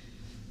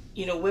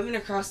you know, women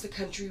across the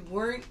country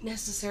weren't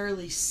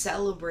necessarily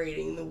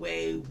celebrating the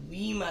way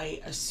we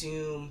might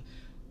assume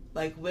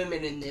like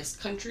women in this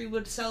country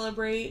would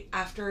celebrate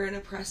after an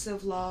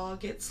oppressive law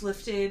gets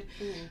lifted,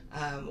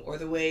 or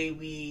the way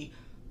we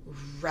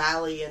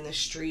rally in the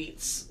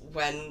streets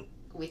when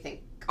we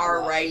think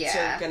our rights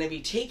are going to be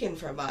taken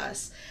from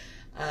us.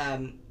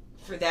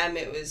 For them,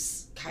 it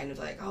was kind of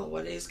like, oh,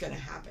 what is going to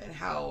happen?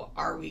 How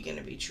are we going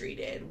to be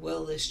treated?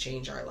 Will this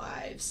change our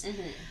lives?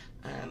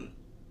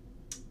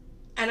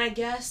 And I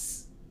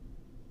guess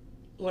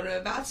what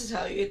I'm about to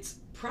tell you, it's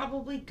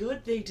probably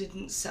good they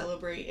didn't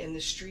celebrate in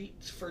the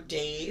streets for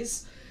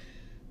days,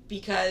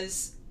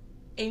 because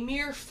a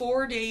mere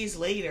 4 days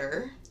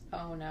later...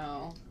 Oh,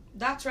 no.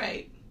 That's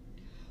right.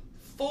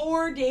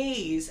 4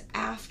 days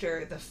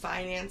after the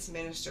finance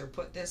minister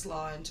put this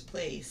law into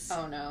place...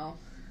 Oh, no.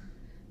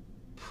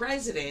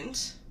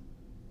 President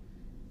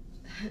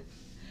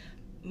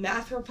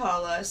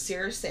Mathrapala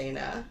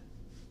Sirisena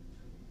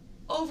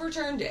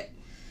overturned it.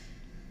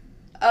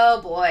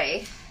 Oh,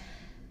 boy.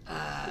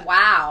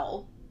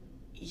 Wow.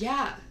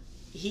 Yeah.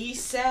 He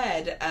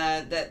said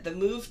that the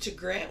move to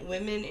grant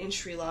women in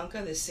Sri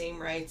Lanka the same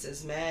rights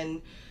as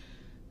men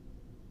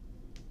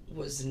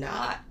was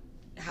not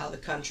how the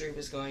country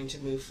was going to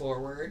move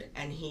forward,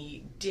 and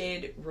he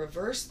did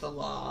reverse the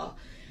law,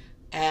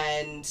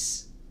 and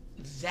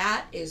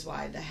that is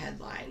why the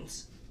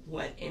headlines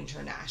went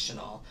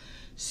international.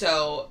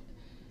 So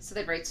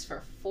they raced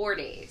for 4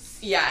 days.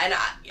 Yeah, and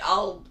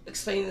I'll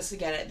explain this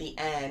again at the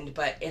end,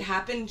 but it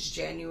happened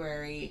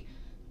January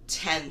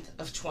 10th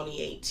of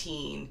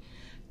 2018,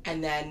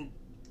 and then,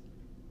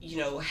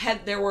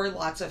 there were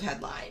lots of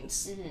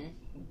headlines. Mm-hmm.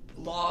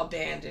 Law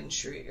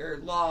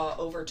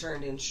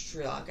overturned in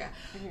Sri Lanka.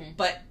 Mm-hmm.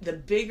 But the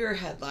bigger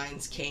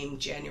headlines came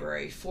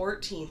January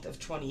 14th of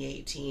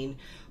 2018,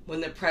 when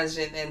the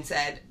president then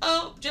said,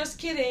 "Oh, just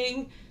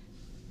kidding.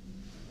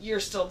 You're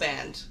still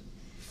banned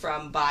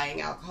from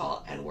buying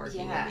alcohol and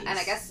working in these." And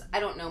I guess I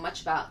don't know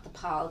much about the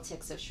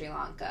politics of Sri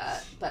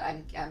Lanka, but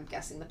I'm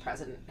guessing the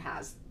president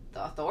has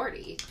the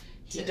authority.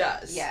 He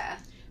does. Yeah.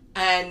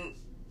 And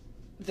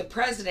the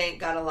president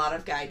got a lot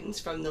of guidance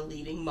from the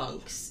leading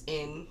monks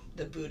in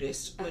the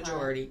Buddhist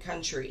majority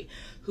country,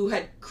 who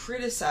had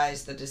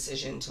criticized the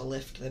decision to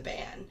lift the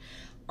ban,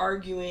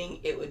 arguing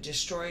it would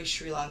destroy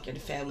Sri Lankan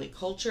family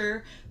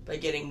culture by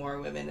getting more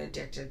women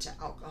addicted to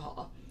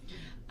alcohol.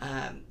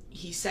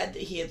 He said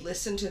that he had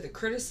listened to the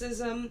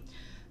criticism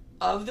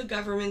of the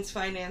government's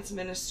finance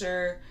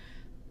minister,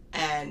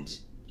 and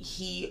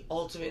he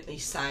ultimately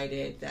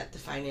cited that the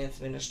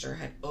finance minister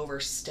had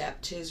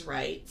overstepped his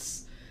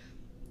rights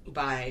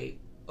by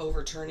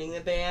overturning the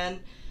ban,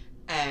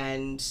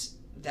 and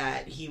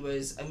that he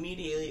was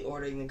immediately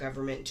ordering the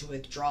government to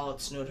withdraw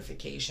its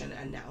notification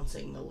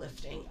announcing the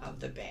lifting of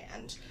the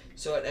ban.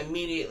 So it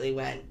immediately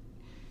went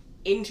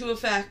into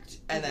effect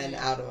and then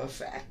out of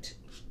effect,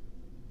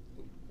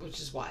 which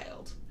is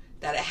wild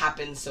that it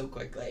happened so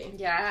quickly.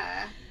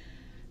 Yeah.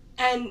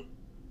 And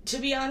to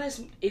be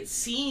honest, it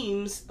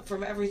seems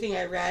from everything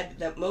I read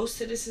that most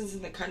citizens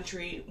in the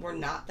country were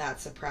not that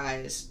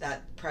surprised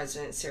that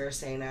President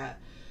Sirisena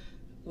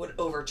would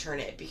overturn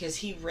it, because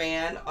he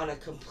ran on a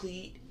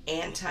complete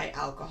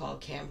anti-alcohol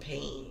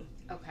campaign.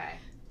 Okay.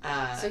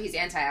 So he's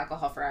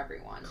anti-alcohol for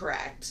everyone.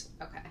 Correct.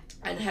 Okay.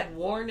 And had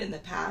warned in the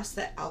past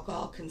that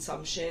alcohol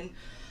consumption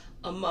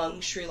among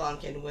Sri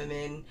Lankan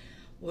women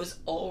was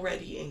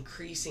already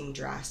increasing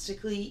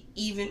drastically,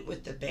 even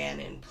with the ban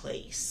in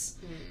place.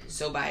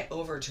 So by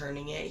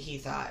overturning it, he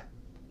thought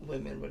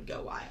women would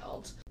go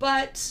wild.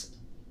 But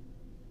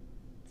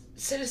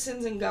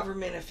citizens and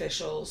government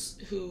officials,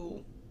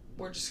 who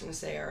we're just going to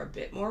say are a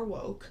bit more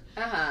woke,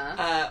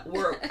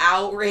 were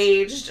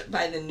outraged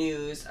by the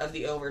news of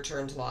the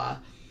overturned law.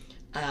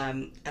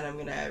 And I'm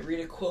going to read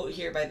a quote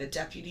here by the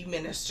Deputy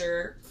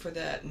Minister for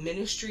the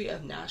Ministry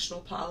of National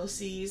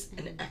Policies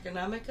and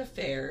Economic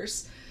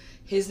Affairs.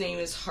 His name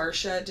is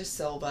Harsha De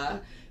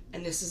Silva,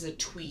 and this is a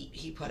tweet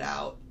he put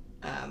out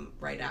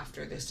right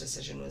after this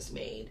decision was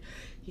made.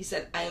 He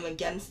said, "I am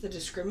against the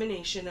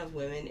discrimination of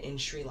women in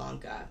Sri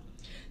Lanka.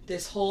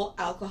 This whole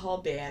alcohol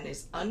ban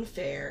is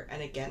unfair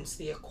and against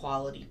the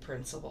equality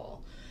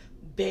principle.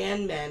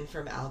 Ban men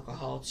from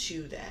alcohol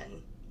too,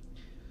 then."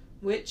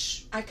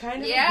 Which I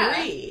kind of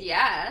agree.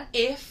 Yeah.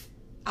 If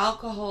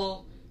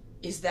alcohol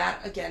is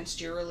that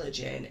against your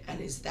religion and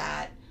is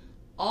that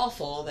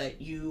awful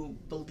that you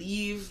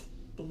believe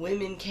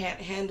women can't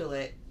handle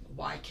it,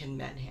 why can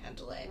men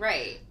handle it?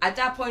 Right. At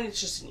that point,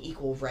 it's just an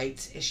equal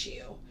rights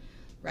issue,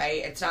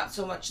 right? It's not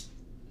so much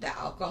the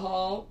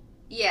alcohol.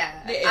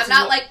 Yeah. I'm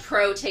not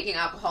pro taking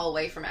alcohol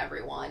away from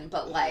everyone,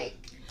 but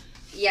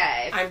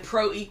yeah. I'm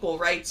pro equal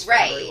rights for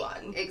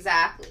everyone.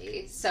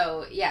 Exactly.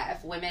 So yeah,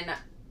 if women,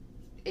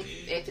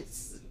 if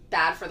it's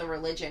bad for the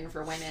religion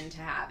for women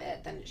to have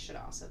it, then it should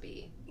also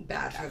be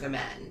bad for the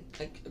men.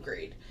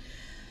 Agreed.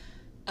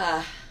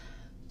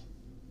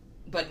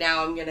 But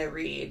now I'm going to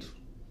read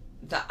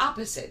the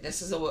opposite.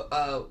 This is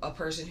a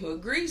person who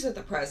agrees with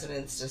the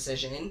president's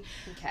decision.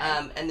 Okay.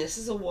 And this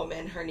is a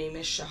woman. Her name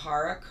is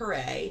Shahara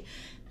Kare,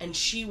 and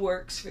she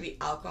works for the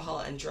Alcohol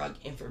and Drug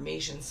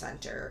Information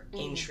Center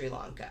in Sri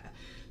Lanka.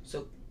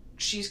 So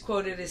she's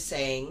quoted as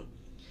saying,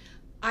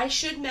 "I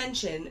should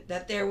mention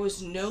that there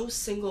was no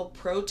single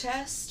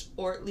protest,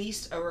 or at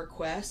least a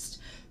request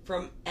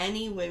from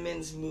any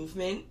women's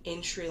movement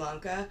in Sri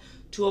Lanka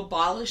to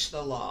abolish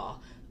the law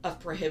of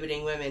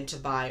prohibiting women to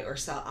buy or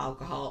sell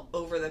alcohol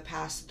over the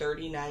past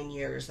 39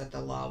 years that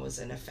the law was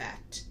in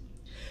effect.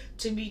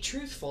 To be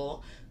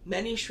truthful,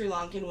 many Sri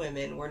Lankan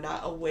women were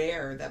not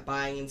aware that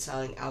buying and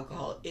selling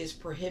alcohol is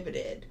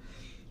prohibited.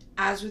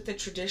 As with the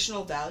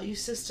traditional value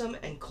system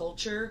and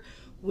culture,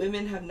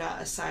 women have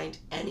not assigned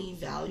any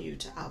value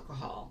to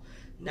alcohol,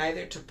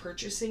 neither to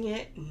purchasing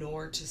it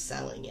nor to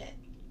selling it."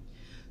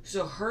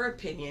 So her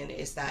opinion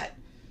is that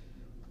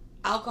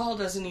alcohol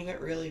doesn't even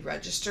really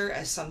register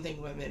as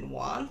something women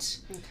want.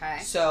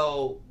 Okay.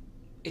 So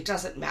it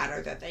doesn't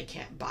matter that they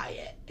can't buy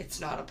it.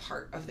 It's not a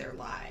part of their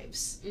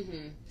lives.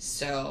 Mm-hmm.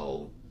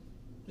 So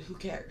who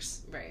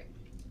cares? Right.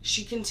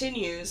 She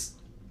continues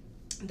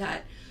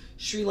that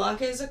Sri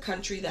Lanka is a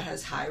country that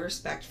has high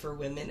respect for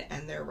women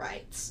and their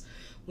rights.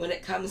 When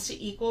it comes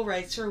to equal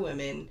rights for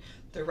women,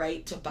 The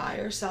right to buy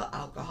or sell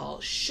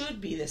alcohol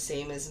should be the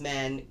same as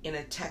men in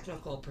a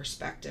technical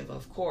perspective,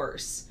 of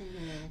course.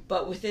 Mm-hmm.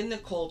 But within the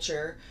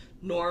culture,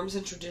 norms,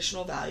 and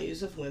traditional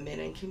values of women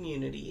and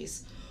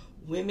communities,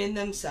 women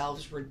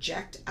themselves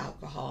reject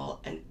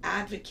alcohol and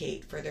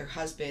advocate for their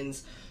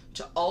husbands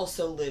to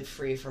also live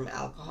free from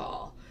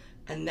alcohol.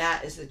 And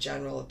that is the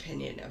general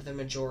opinion of the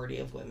majority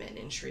of women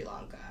in Sri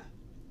Lanka.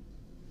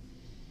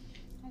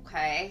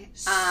 Okay.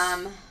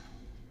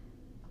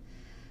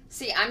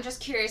 See, I'm just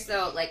curious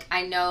though, like,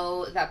 I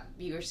know that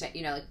you were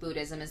saying, like,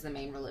 Buddhism is the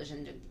main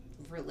religion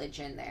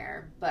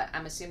there, but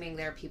I'm assuming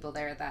there are people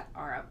there that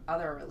are of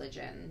other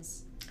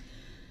religions.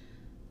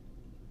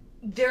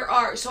 There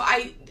are. So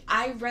I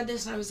read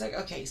this and I was like,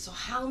 okay, so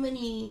how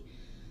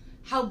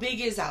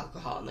big is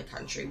alcohol in the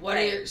country? What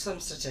are some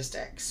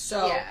statistics?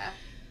 So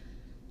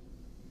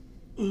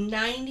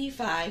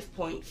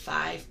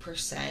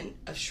 95.5%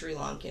 of Sri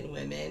Lankan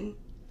women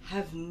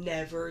have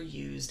never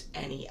used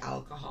any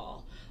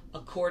alcohol,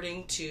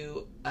 according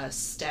to a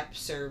STEP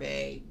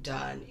survey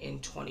done in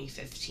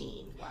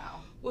 2015.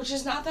 Wow. Which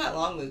is not that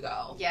long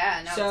ago.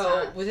 Yeah, no, so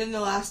it's not. Within the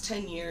last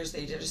 10 years,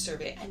 they did a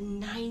survey,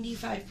 and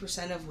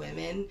 95% of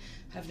women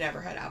have never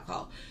had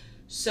alcohol.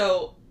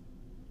 So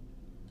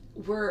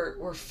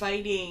we're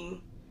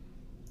fighting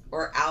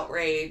or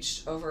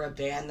outraged over a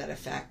ban that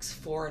affects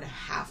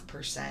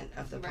 4.5%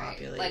 of the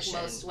population. Like,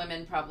 most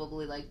women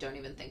probably, like, don't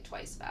even think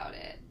twice about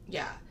it.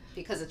 Yeah.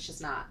 Because it's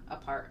just not a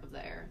part of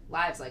their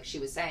lives, like she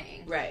was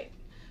saying. Right.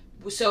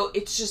 So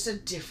it's just a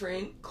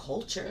different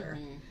culture.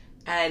 Mm-hmm.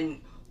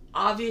 And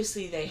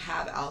obviously they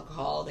have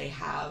alcohol, they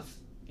have,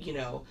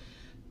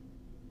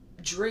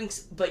 drinks,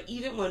 but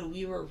even when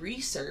we were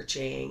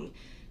researching,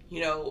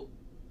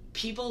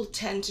 people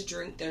tend to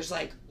drink, there's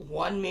like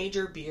one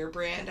major beer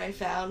brand I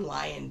found,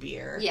 Lion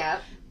Beer. Yeah.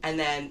 And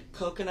then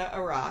Coconut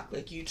Arak,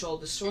 like you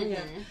told the story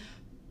Mm-hmm. of.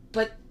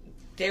 But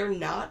they're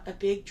not a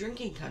big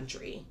drinking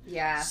country.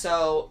 Yeah.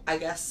 So I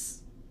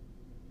guess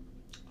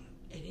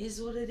it is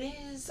what it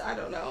is. I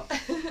don't know.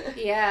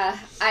 Yeah.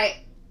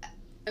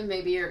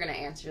 Maybe you're going to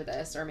answer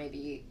this, or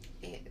maybe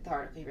the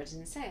article you read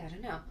didn't say, I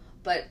don't know.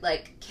 But,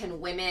 like, can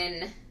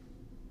women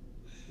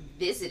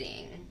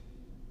visiting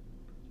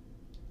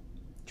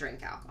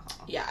drink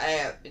alcohol?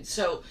 Yeah.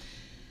 So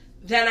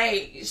then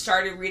I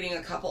started reading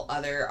a couple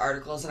other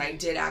articles, and I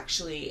did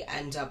actually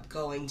end up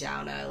going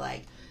down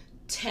a,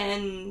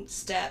 10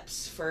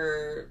 steps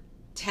for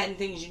 10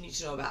 things you need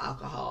to know about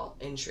alcohol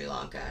in Sri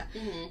Lanka.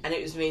 Mm-hmm. And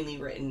it was mainly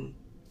written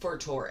for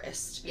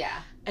tourists.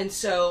 Yeah. And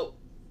so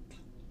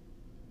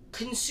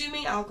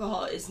consuming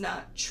alcohol is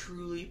not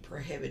truly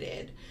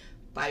prohibited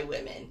by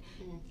women.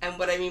 Mm-hmm. And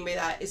what I mean by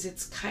that is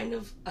it's kind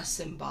of a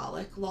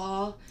symbolic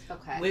law.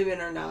 Okay.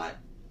 Women are not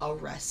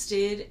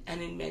arrested,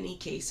 and in many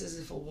cases,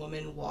 if a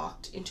woman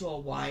walked into a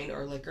wine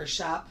or liquor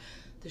shop,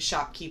 the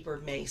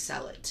shopkeeper may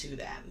sell it to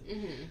them.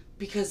 Mm-hmm.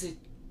 Because it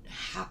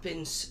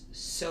happens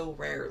so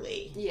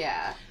rarely.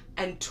 Yeah.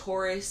 And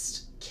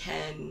tourists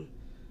can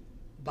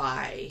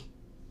buy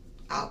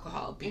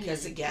alcohol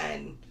because, Mm-hmm.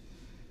 again,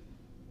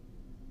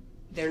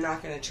 they're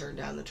not going to turn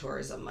down the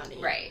tourism money.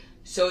 Right.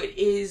 So it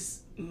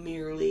is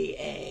merely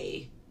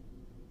a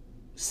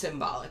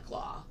symbolic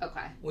law.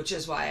 Okay. Which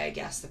is why I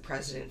guess the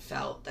president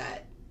felt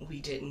that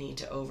we didn't need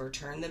to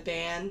overturn the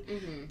ban.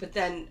 Mm-hmm. But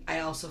then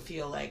I also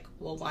feel like,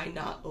 well, why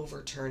not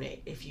overturn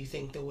it if you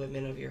think the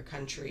women of your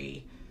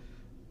country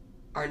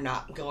are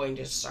not going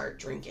to start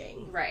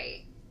drinking?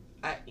 Right.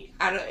 I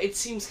don't. It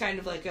seems kind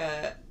of like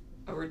a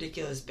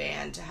ridiculous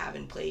ban to have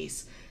in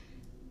place.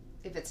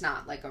 If it's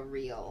not, like, a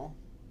real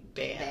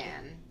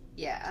ban.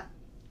 Yeah.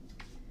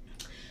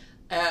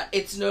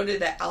 It's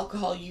noted that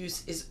alcohol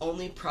use is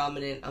only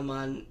prominent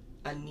among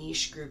a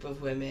niche group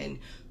of women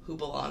who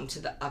belong to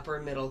the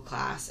upper middle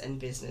class and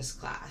business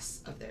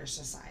class of their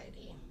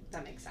society.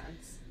 That makes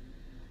sense.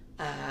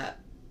 I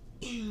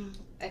feel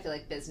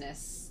like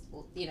business,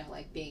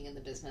 like being in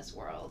the business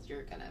world,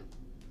 you're gonna...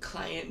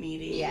 Client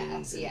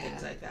meetings and yeah.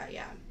 things like that,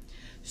 yeah.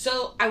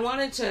 So I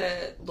wanted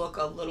to look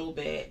a little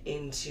bit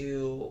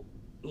into,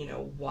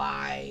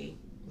 why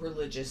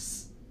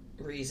religious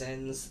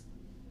reasons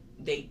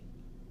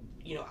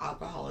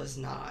alcohol is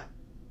not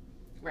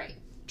right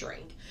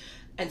drink.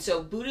 And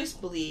so Buddhists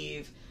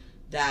believe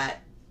that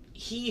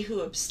he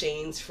who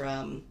abstains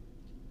from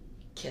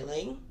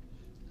killing,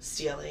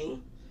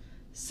 stealing,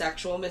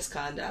 sexual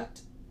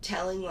misconduct,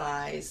 telling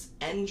lies,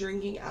 and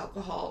drinking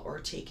alcohol or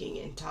taking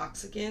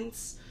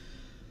intoxicants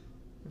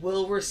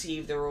will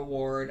receive the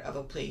reward of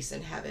a place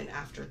in heaven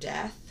after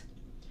death,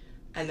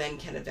 and then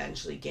can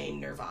eventually gain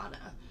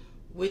nirvana,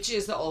 which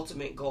is the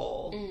ultimate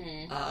goal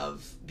mm-hmm.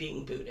 of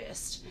being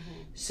Buddhist.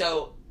 Mm-hmm.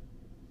 So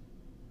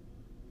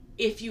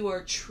if you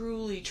are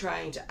truly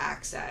trying to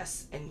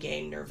access and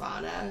gain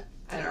nirvana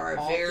and are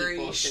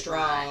very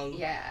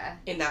strong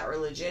in that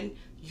religion,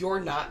 you're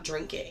not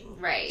drinking.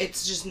 Right.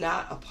 It's just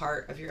not a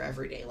part of your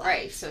everyday life.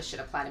 Right, so it should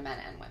apply to men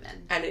and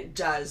women. And it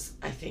does,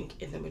 I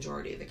think, in the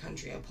majority of the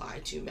country, apply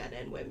to men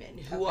and women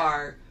who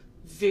are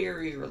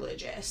very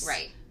religious.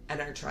 Right.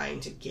 And are trying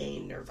to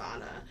gain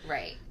nirvana.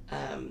 Right.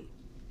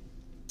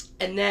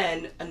 And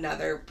then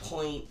another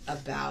point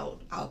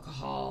about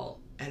alcohol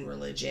and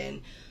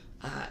religion,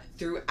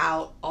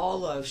 throughout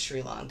all of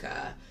Sri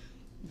Lanka,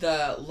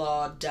 the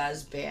law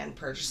does ban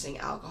purchasing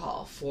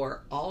alcohol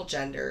for all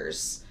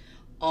genders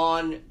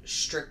on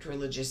strict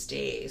religious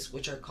days,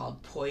 which are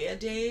called Poya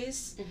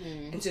days.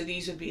 Mm-hmm. And so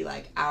these would be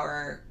like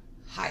our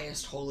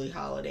highest holy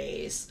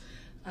holidays.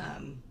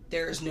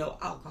 There is no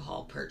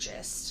alcohol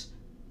purchased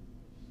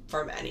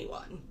from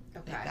anyone.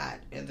 Okay. Like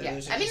that. And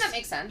yeah. I mean, that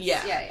makes sense.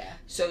 Yeah. Yeah.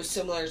 So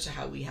similar to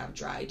how we have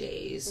dry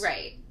days.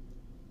 Right.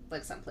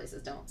 Like some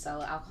places don't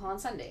sell alcohol on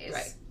Sundays.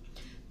 Right.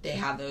 They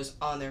have those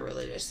on their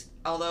religious.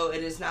 Although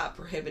it is not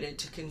prohibited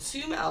to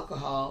consume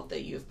alcohol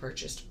that you have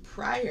purchased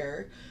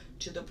prior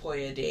to the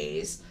Poya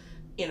days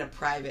in a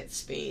private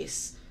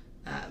space.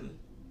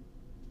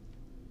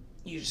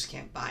 You just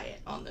can't buy it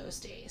on those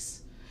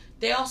days.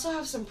 They also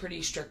have some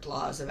pretty strict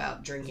laws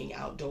about drinking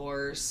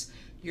outdoors.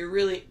 You're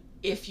really,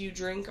 if you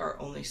drink, are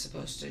only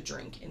supposed to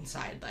drink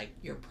inside, like,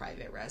 your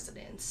private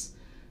residence.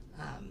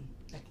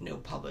 Like, no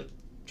public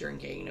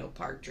drinking, no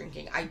park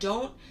drinking. I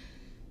don't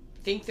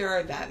think there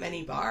are that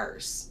many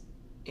bars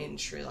in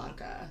Sri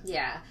Lanka.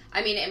 Yeah.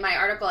 I mean, in my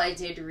article, I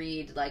did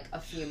read, like,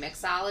 a few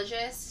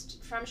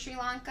mixologists from Sri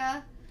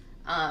Lanka.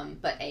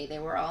 But they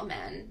were all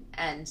men,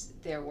 and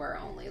there were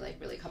only,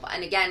 like, really a couple.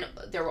 And again,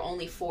 there were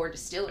only 4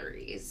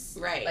 distilleries.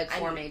 Right. Like,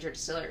 4 major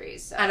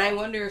distilleries. So. And I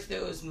wonder if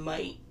those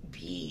might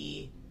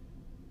be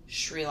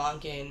Sri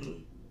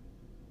Lankan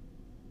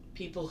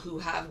people who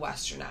have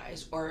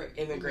westernized or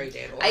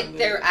immigrated. Or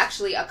there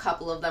actually, a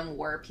couple of them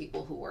were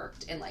people who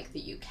worked in, like,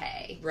 the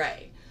UK.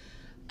 Right.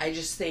 I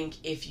just think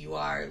if you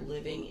are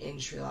living in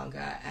Sri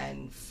Lanka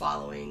and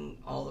following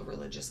all the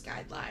religious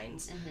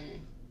guidelines, mm-hmm.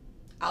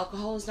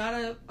 alcohol is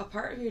not a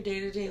part of your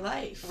day-to-day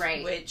life.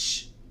 Right.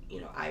 Which,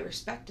 I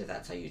respect if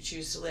that's how you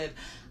choose to live.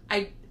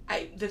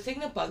 The thing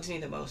that bugs me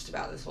the most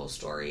about this whole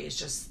story is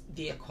just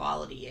the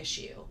equality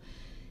issue.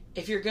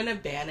 If you're going to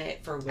ban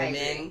it for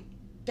women,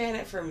 ban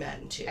it for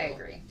men, too. I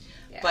agree.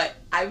 Yeah. But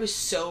I was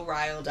so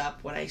riled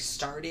up when I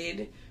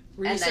started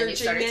researching and then you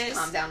started this. To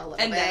calm down a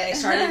little and bit. then I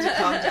started to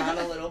calm down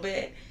a little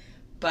bit.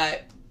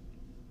 But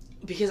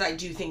because I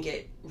do think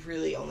it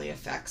really only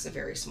affects a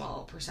very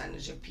small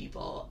percentage of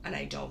people, and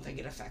I don't think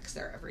it affects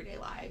their everyday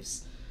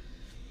lives.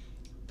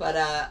 But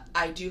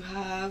I do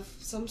have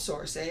some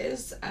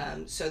sources.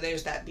 So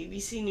there's that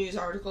BBC News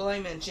article I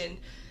mentioned.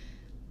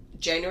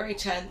 January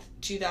 10th,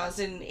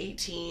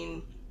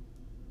 2018,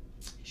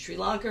 Sri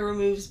Lanka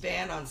removes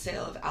ban on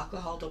sale of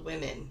alcohol to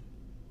women.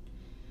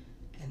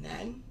 And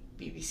then,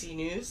 BBC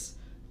News,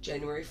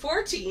 January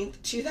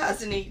 14th,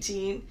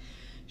 2018,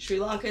 Sri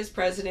Lanka's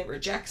president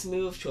rejects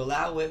move to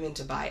allow women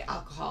to buy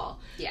alcohol.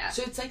 Yeah.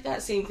 So it's like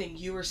that same thing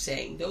you were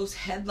saying. Those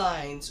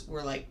headlines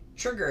were like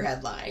trigger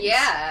headlines.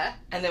 Yeah.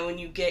 And then when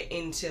you get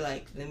into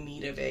like the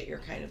meat of it, you're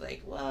kind of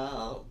like,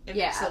 well, it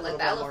makes a little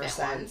bit more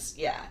sense.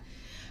 Yeah.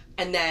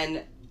 And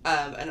then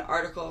an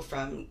article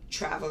from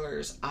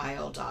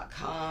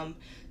travelersisle.com,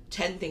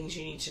 10 things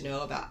you need to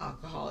know about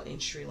alcohol in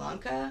Sri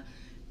Lanka.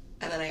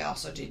 And then I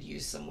also did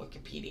use some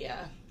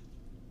Wikipedia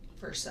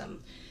for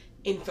some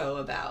info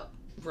about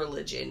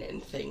religion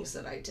and things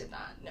that I did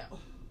not know.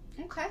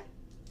 Okay.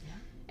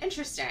 Yeah.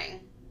 Interesting.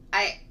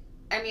 I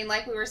mean,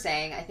 like we were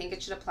saying, I think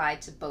it should apply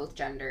to both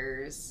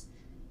genders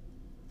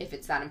if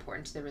it's that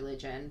important to the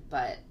religion,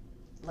 but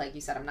like you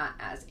said, I'm not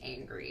as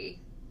angry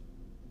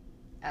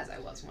as I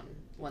was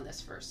when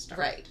this first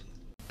started. Right.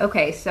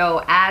 Okay,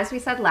 so as we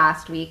said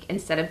last week,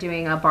 instead of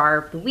doing a bar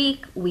of the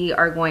week, we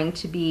are going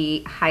to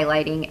be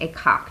highlighting a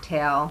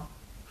cocktail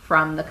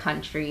from the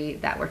country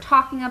that we're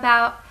talking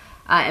about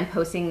and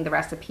posting the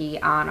recipe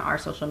on our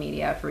social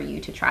media for you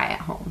to try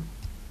at home.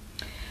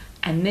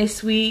 And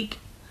this week,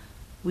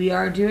 we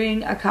are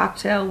doing a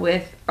cocktail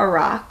with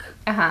Iraq,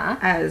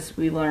 as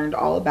we learned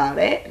all about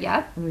it.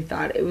 Yeah. And we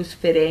thought it was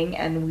fitting,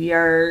 and we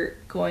are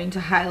going to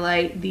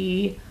highlight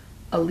the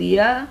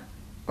Aliyah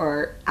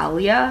or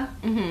Alia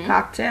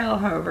cocktail,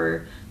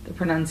 however the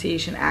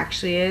pronunciation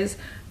actually is,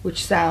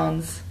 which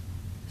sounds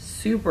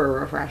super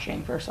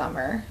refreshing for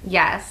summer.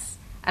 Yes.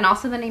 And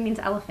also the name means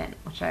elephant,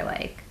 which I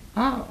like.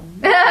 Oh.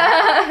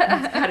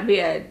 It's got to be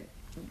a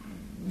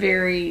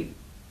very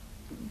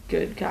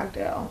good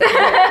cocktail.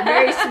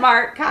 Very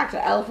smart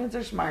cocktail. Elephants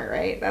are smart,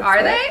 right?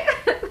 Are they?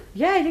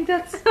 Yeah, I think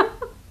that's...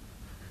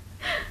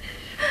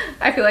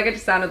 I feel like it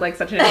just sounded like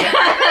such an idiot.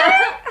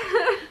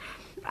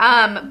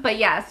 But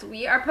yes,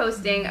 we are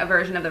posting a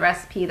version of the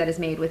recipe that is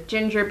made with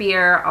ginger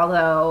beer,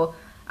 although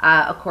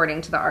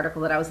according to the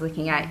article that I was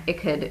looking at, it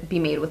could be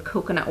made with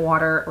coconut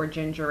water or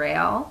ginger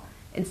ale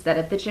instead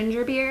of the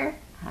ginger beer.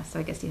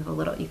 So I guess you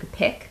could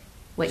pick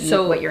what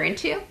you're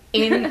into.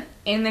 in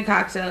the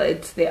cocktail,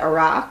 it's the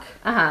Iraq.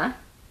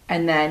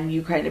 And then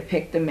you kind of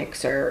pick the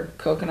mixer: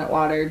 coconut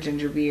water,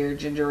 ginger beer,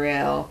 ginger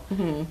ale,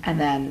 and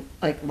then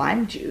like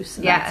lime juice.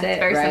 And that's it, it's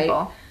very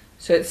simple.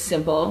 So it's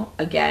simple.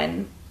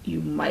 Again, you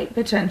might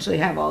potentially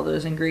have all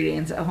those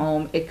ingredients at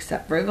home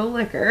except for the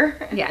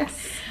liquor.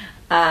 Yes.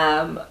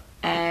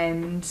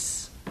 And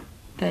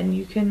then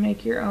you can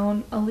make your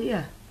own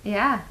Aliyah.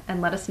 Yeah,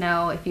 and let us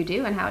know if you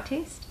do and how it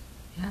tastes.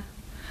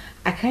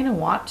 I kind of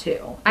want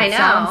to. I know. It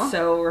sounds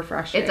so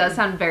refreshing. It does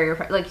sound very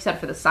refreshing. Like you said,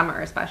 for the summer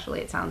especially,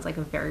 it sounds like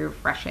a very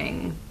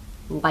refreshing,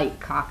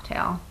 light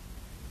cocktail.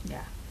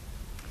 Yeah.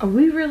 Oh,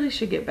 we really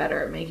should get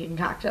better at making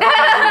cocktails.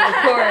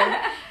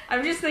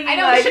 I'm just thinking. I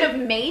know, we should have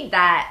made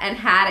that and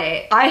had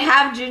it. I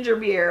have ginger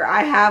beer.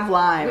 I have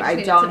lime.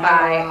 I don't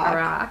have a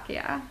rock.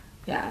 Yeah.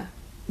 Yeah.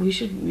 We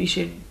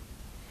should.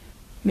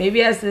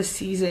 Maybe as this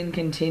season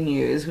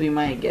continues, we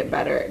might get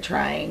better at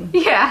trying.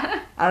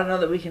 Yeah. I don't know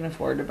that we can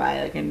afford to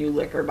buy like a new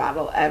liquor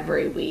bottle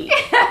every week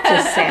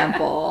to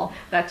sample.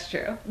 That's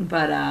true.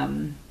 But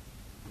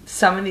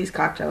some of these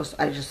cocktails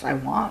I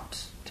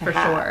want to For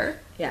have. sure.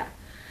 Yeah.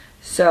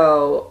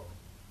 So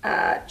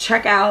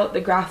check out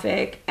the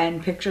graphic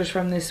and pictures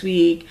from this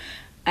week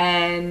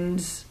and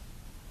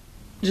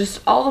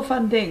just all the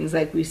fun things.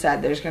 Like we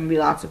said, there's going to be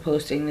lots of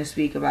posting this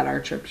week about our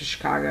trip to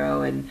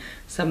Chicago and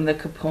some of the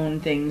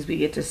Capone things we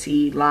get to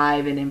see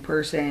live and in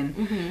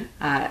person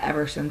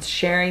ever since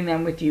sharing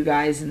them with you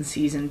guys in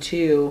season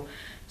 2.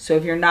 So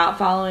if you're not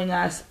following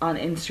us on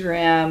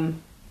Instagram,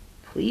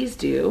 please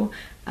do.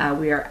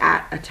 We are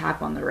at A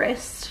Tap on the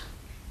Wrist.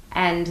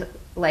 And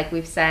like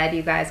we've said,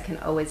 you guys can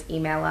always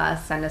email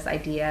us, send us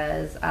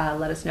ideas,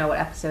 let us know what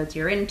episodes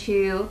you're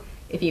into.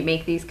 If you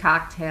make these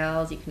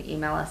cocktails, you can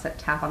email us at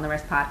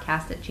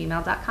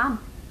taponthewristpodcast@gmail.com.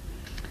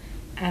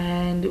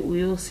 And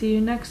we will see you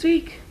next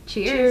week.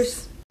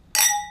 Cheers.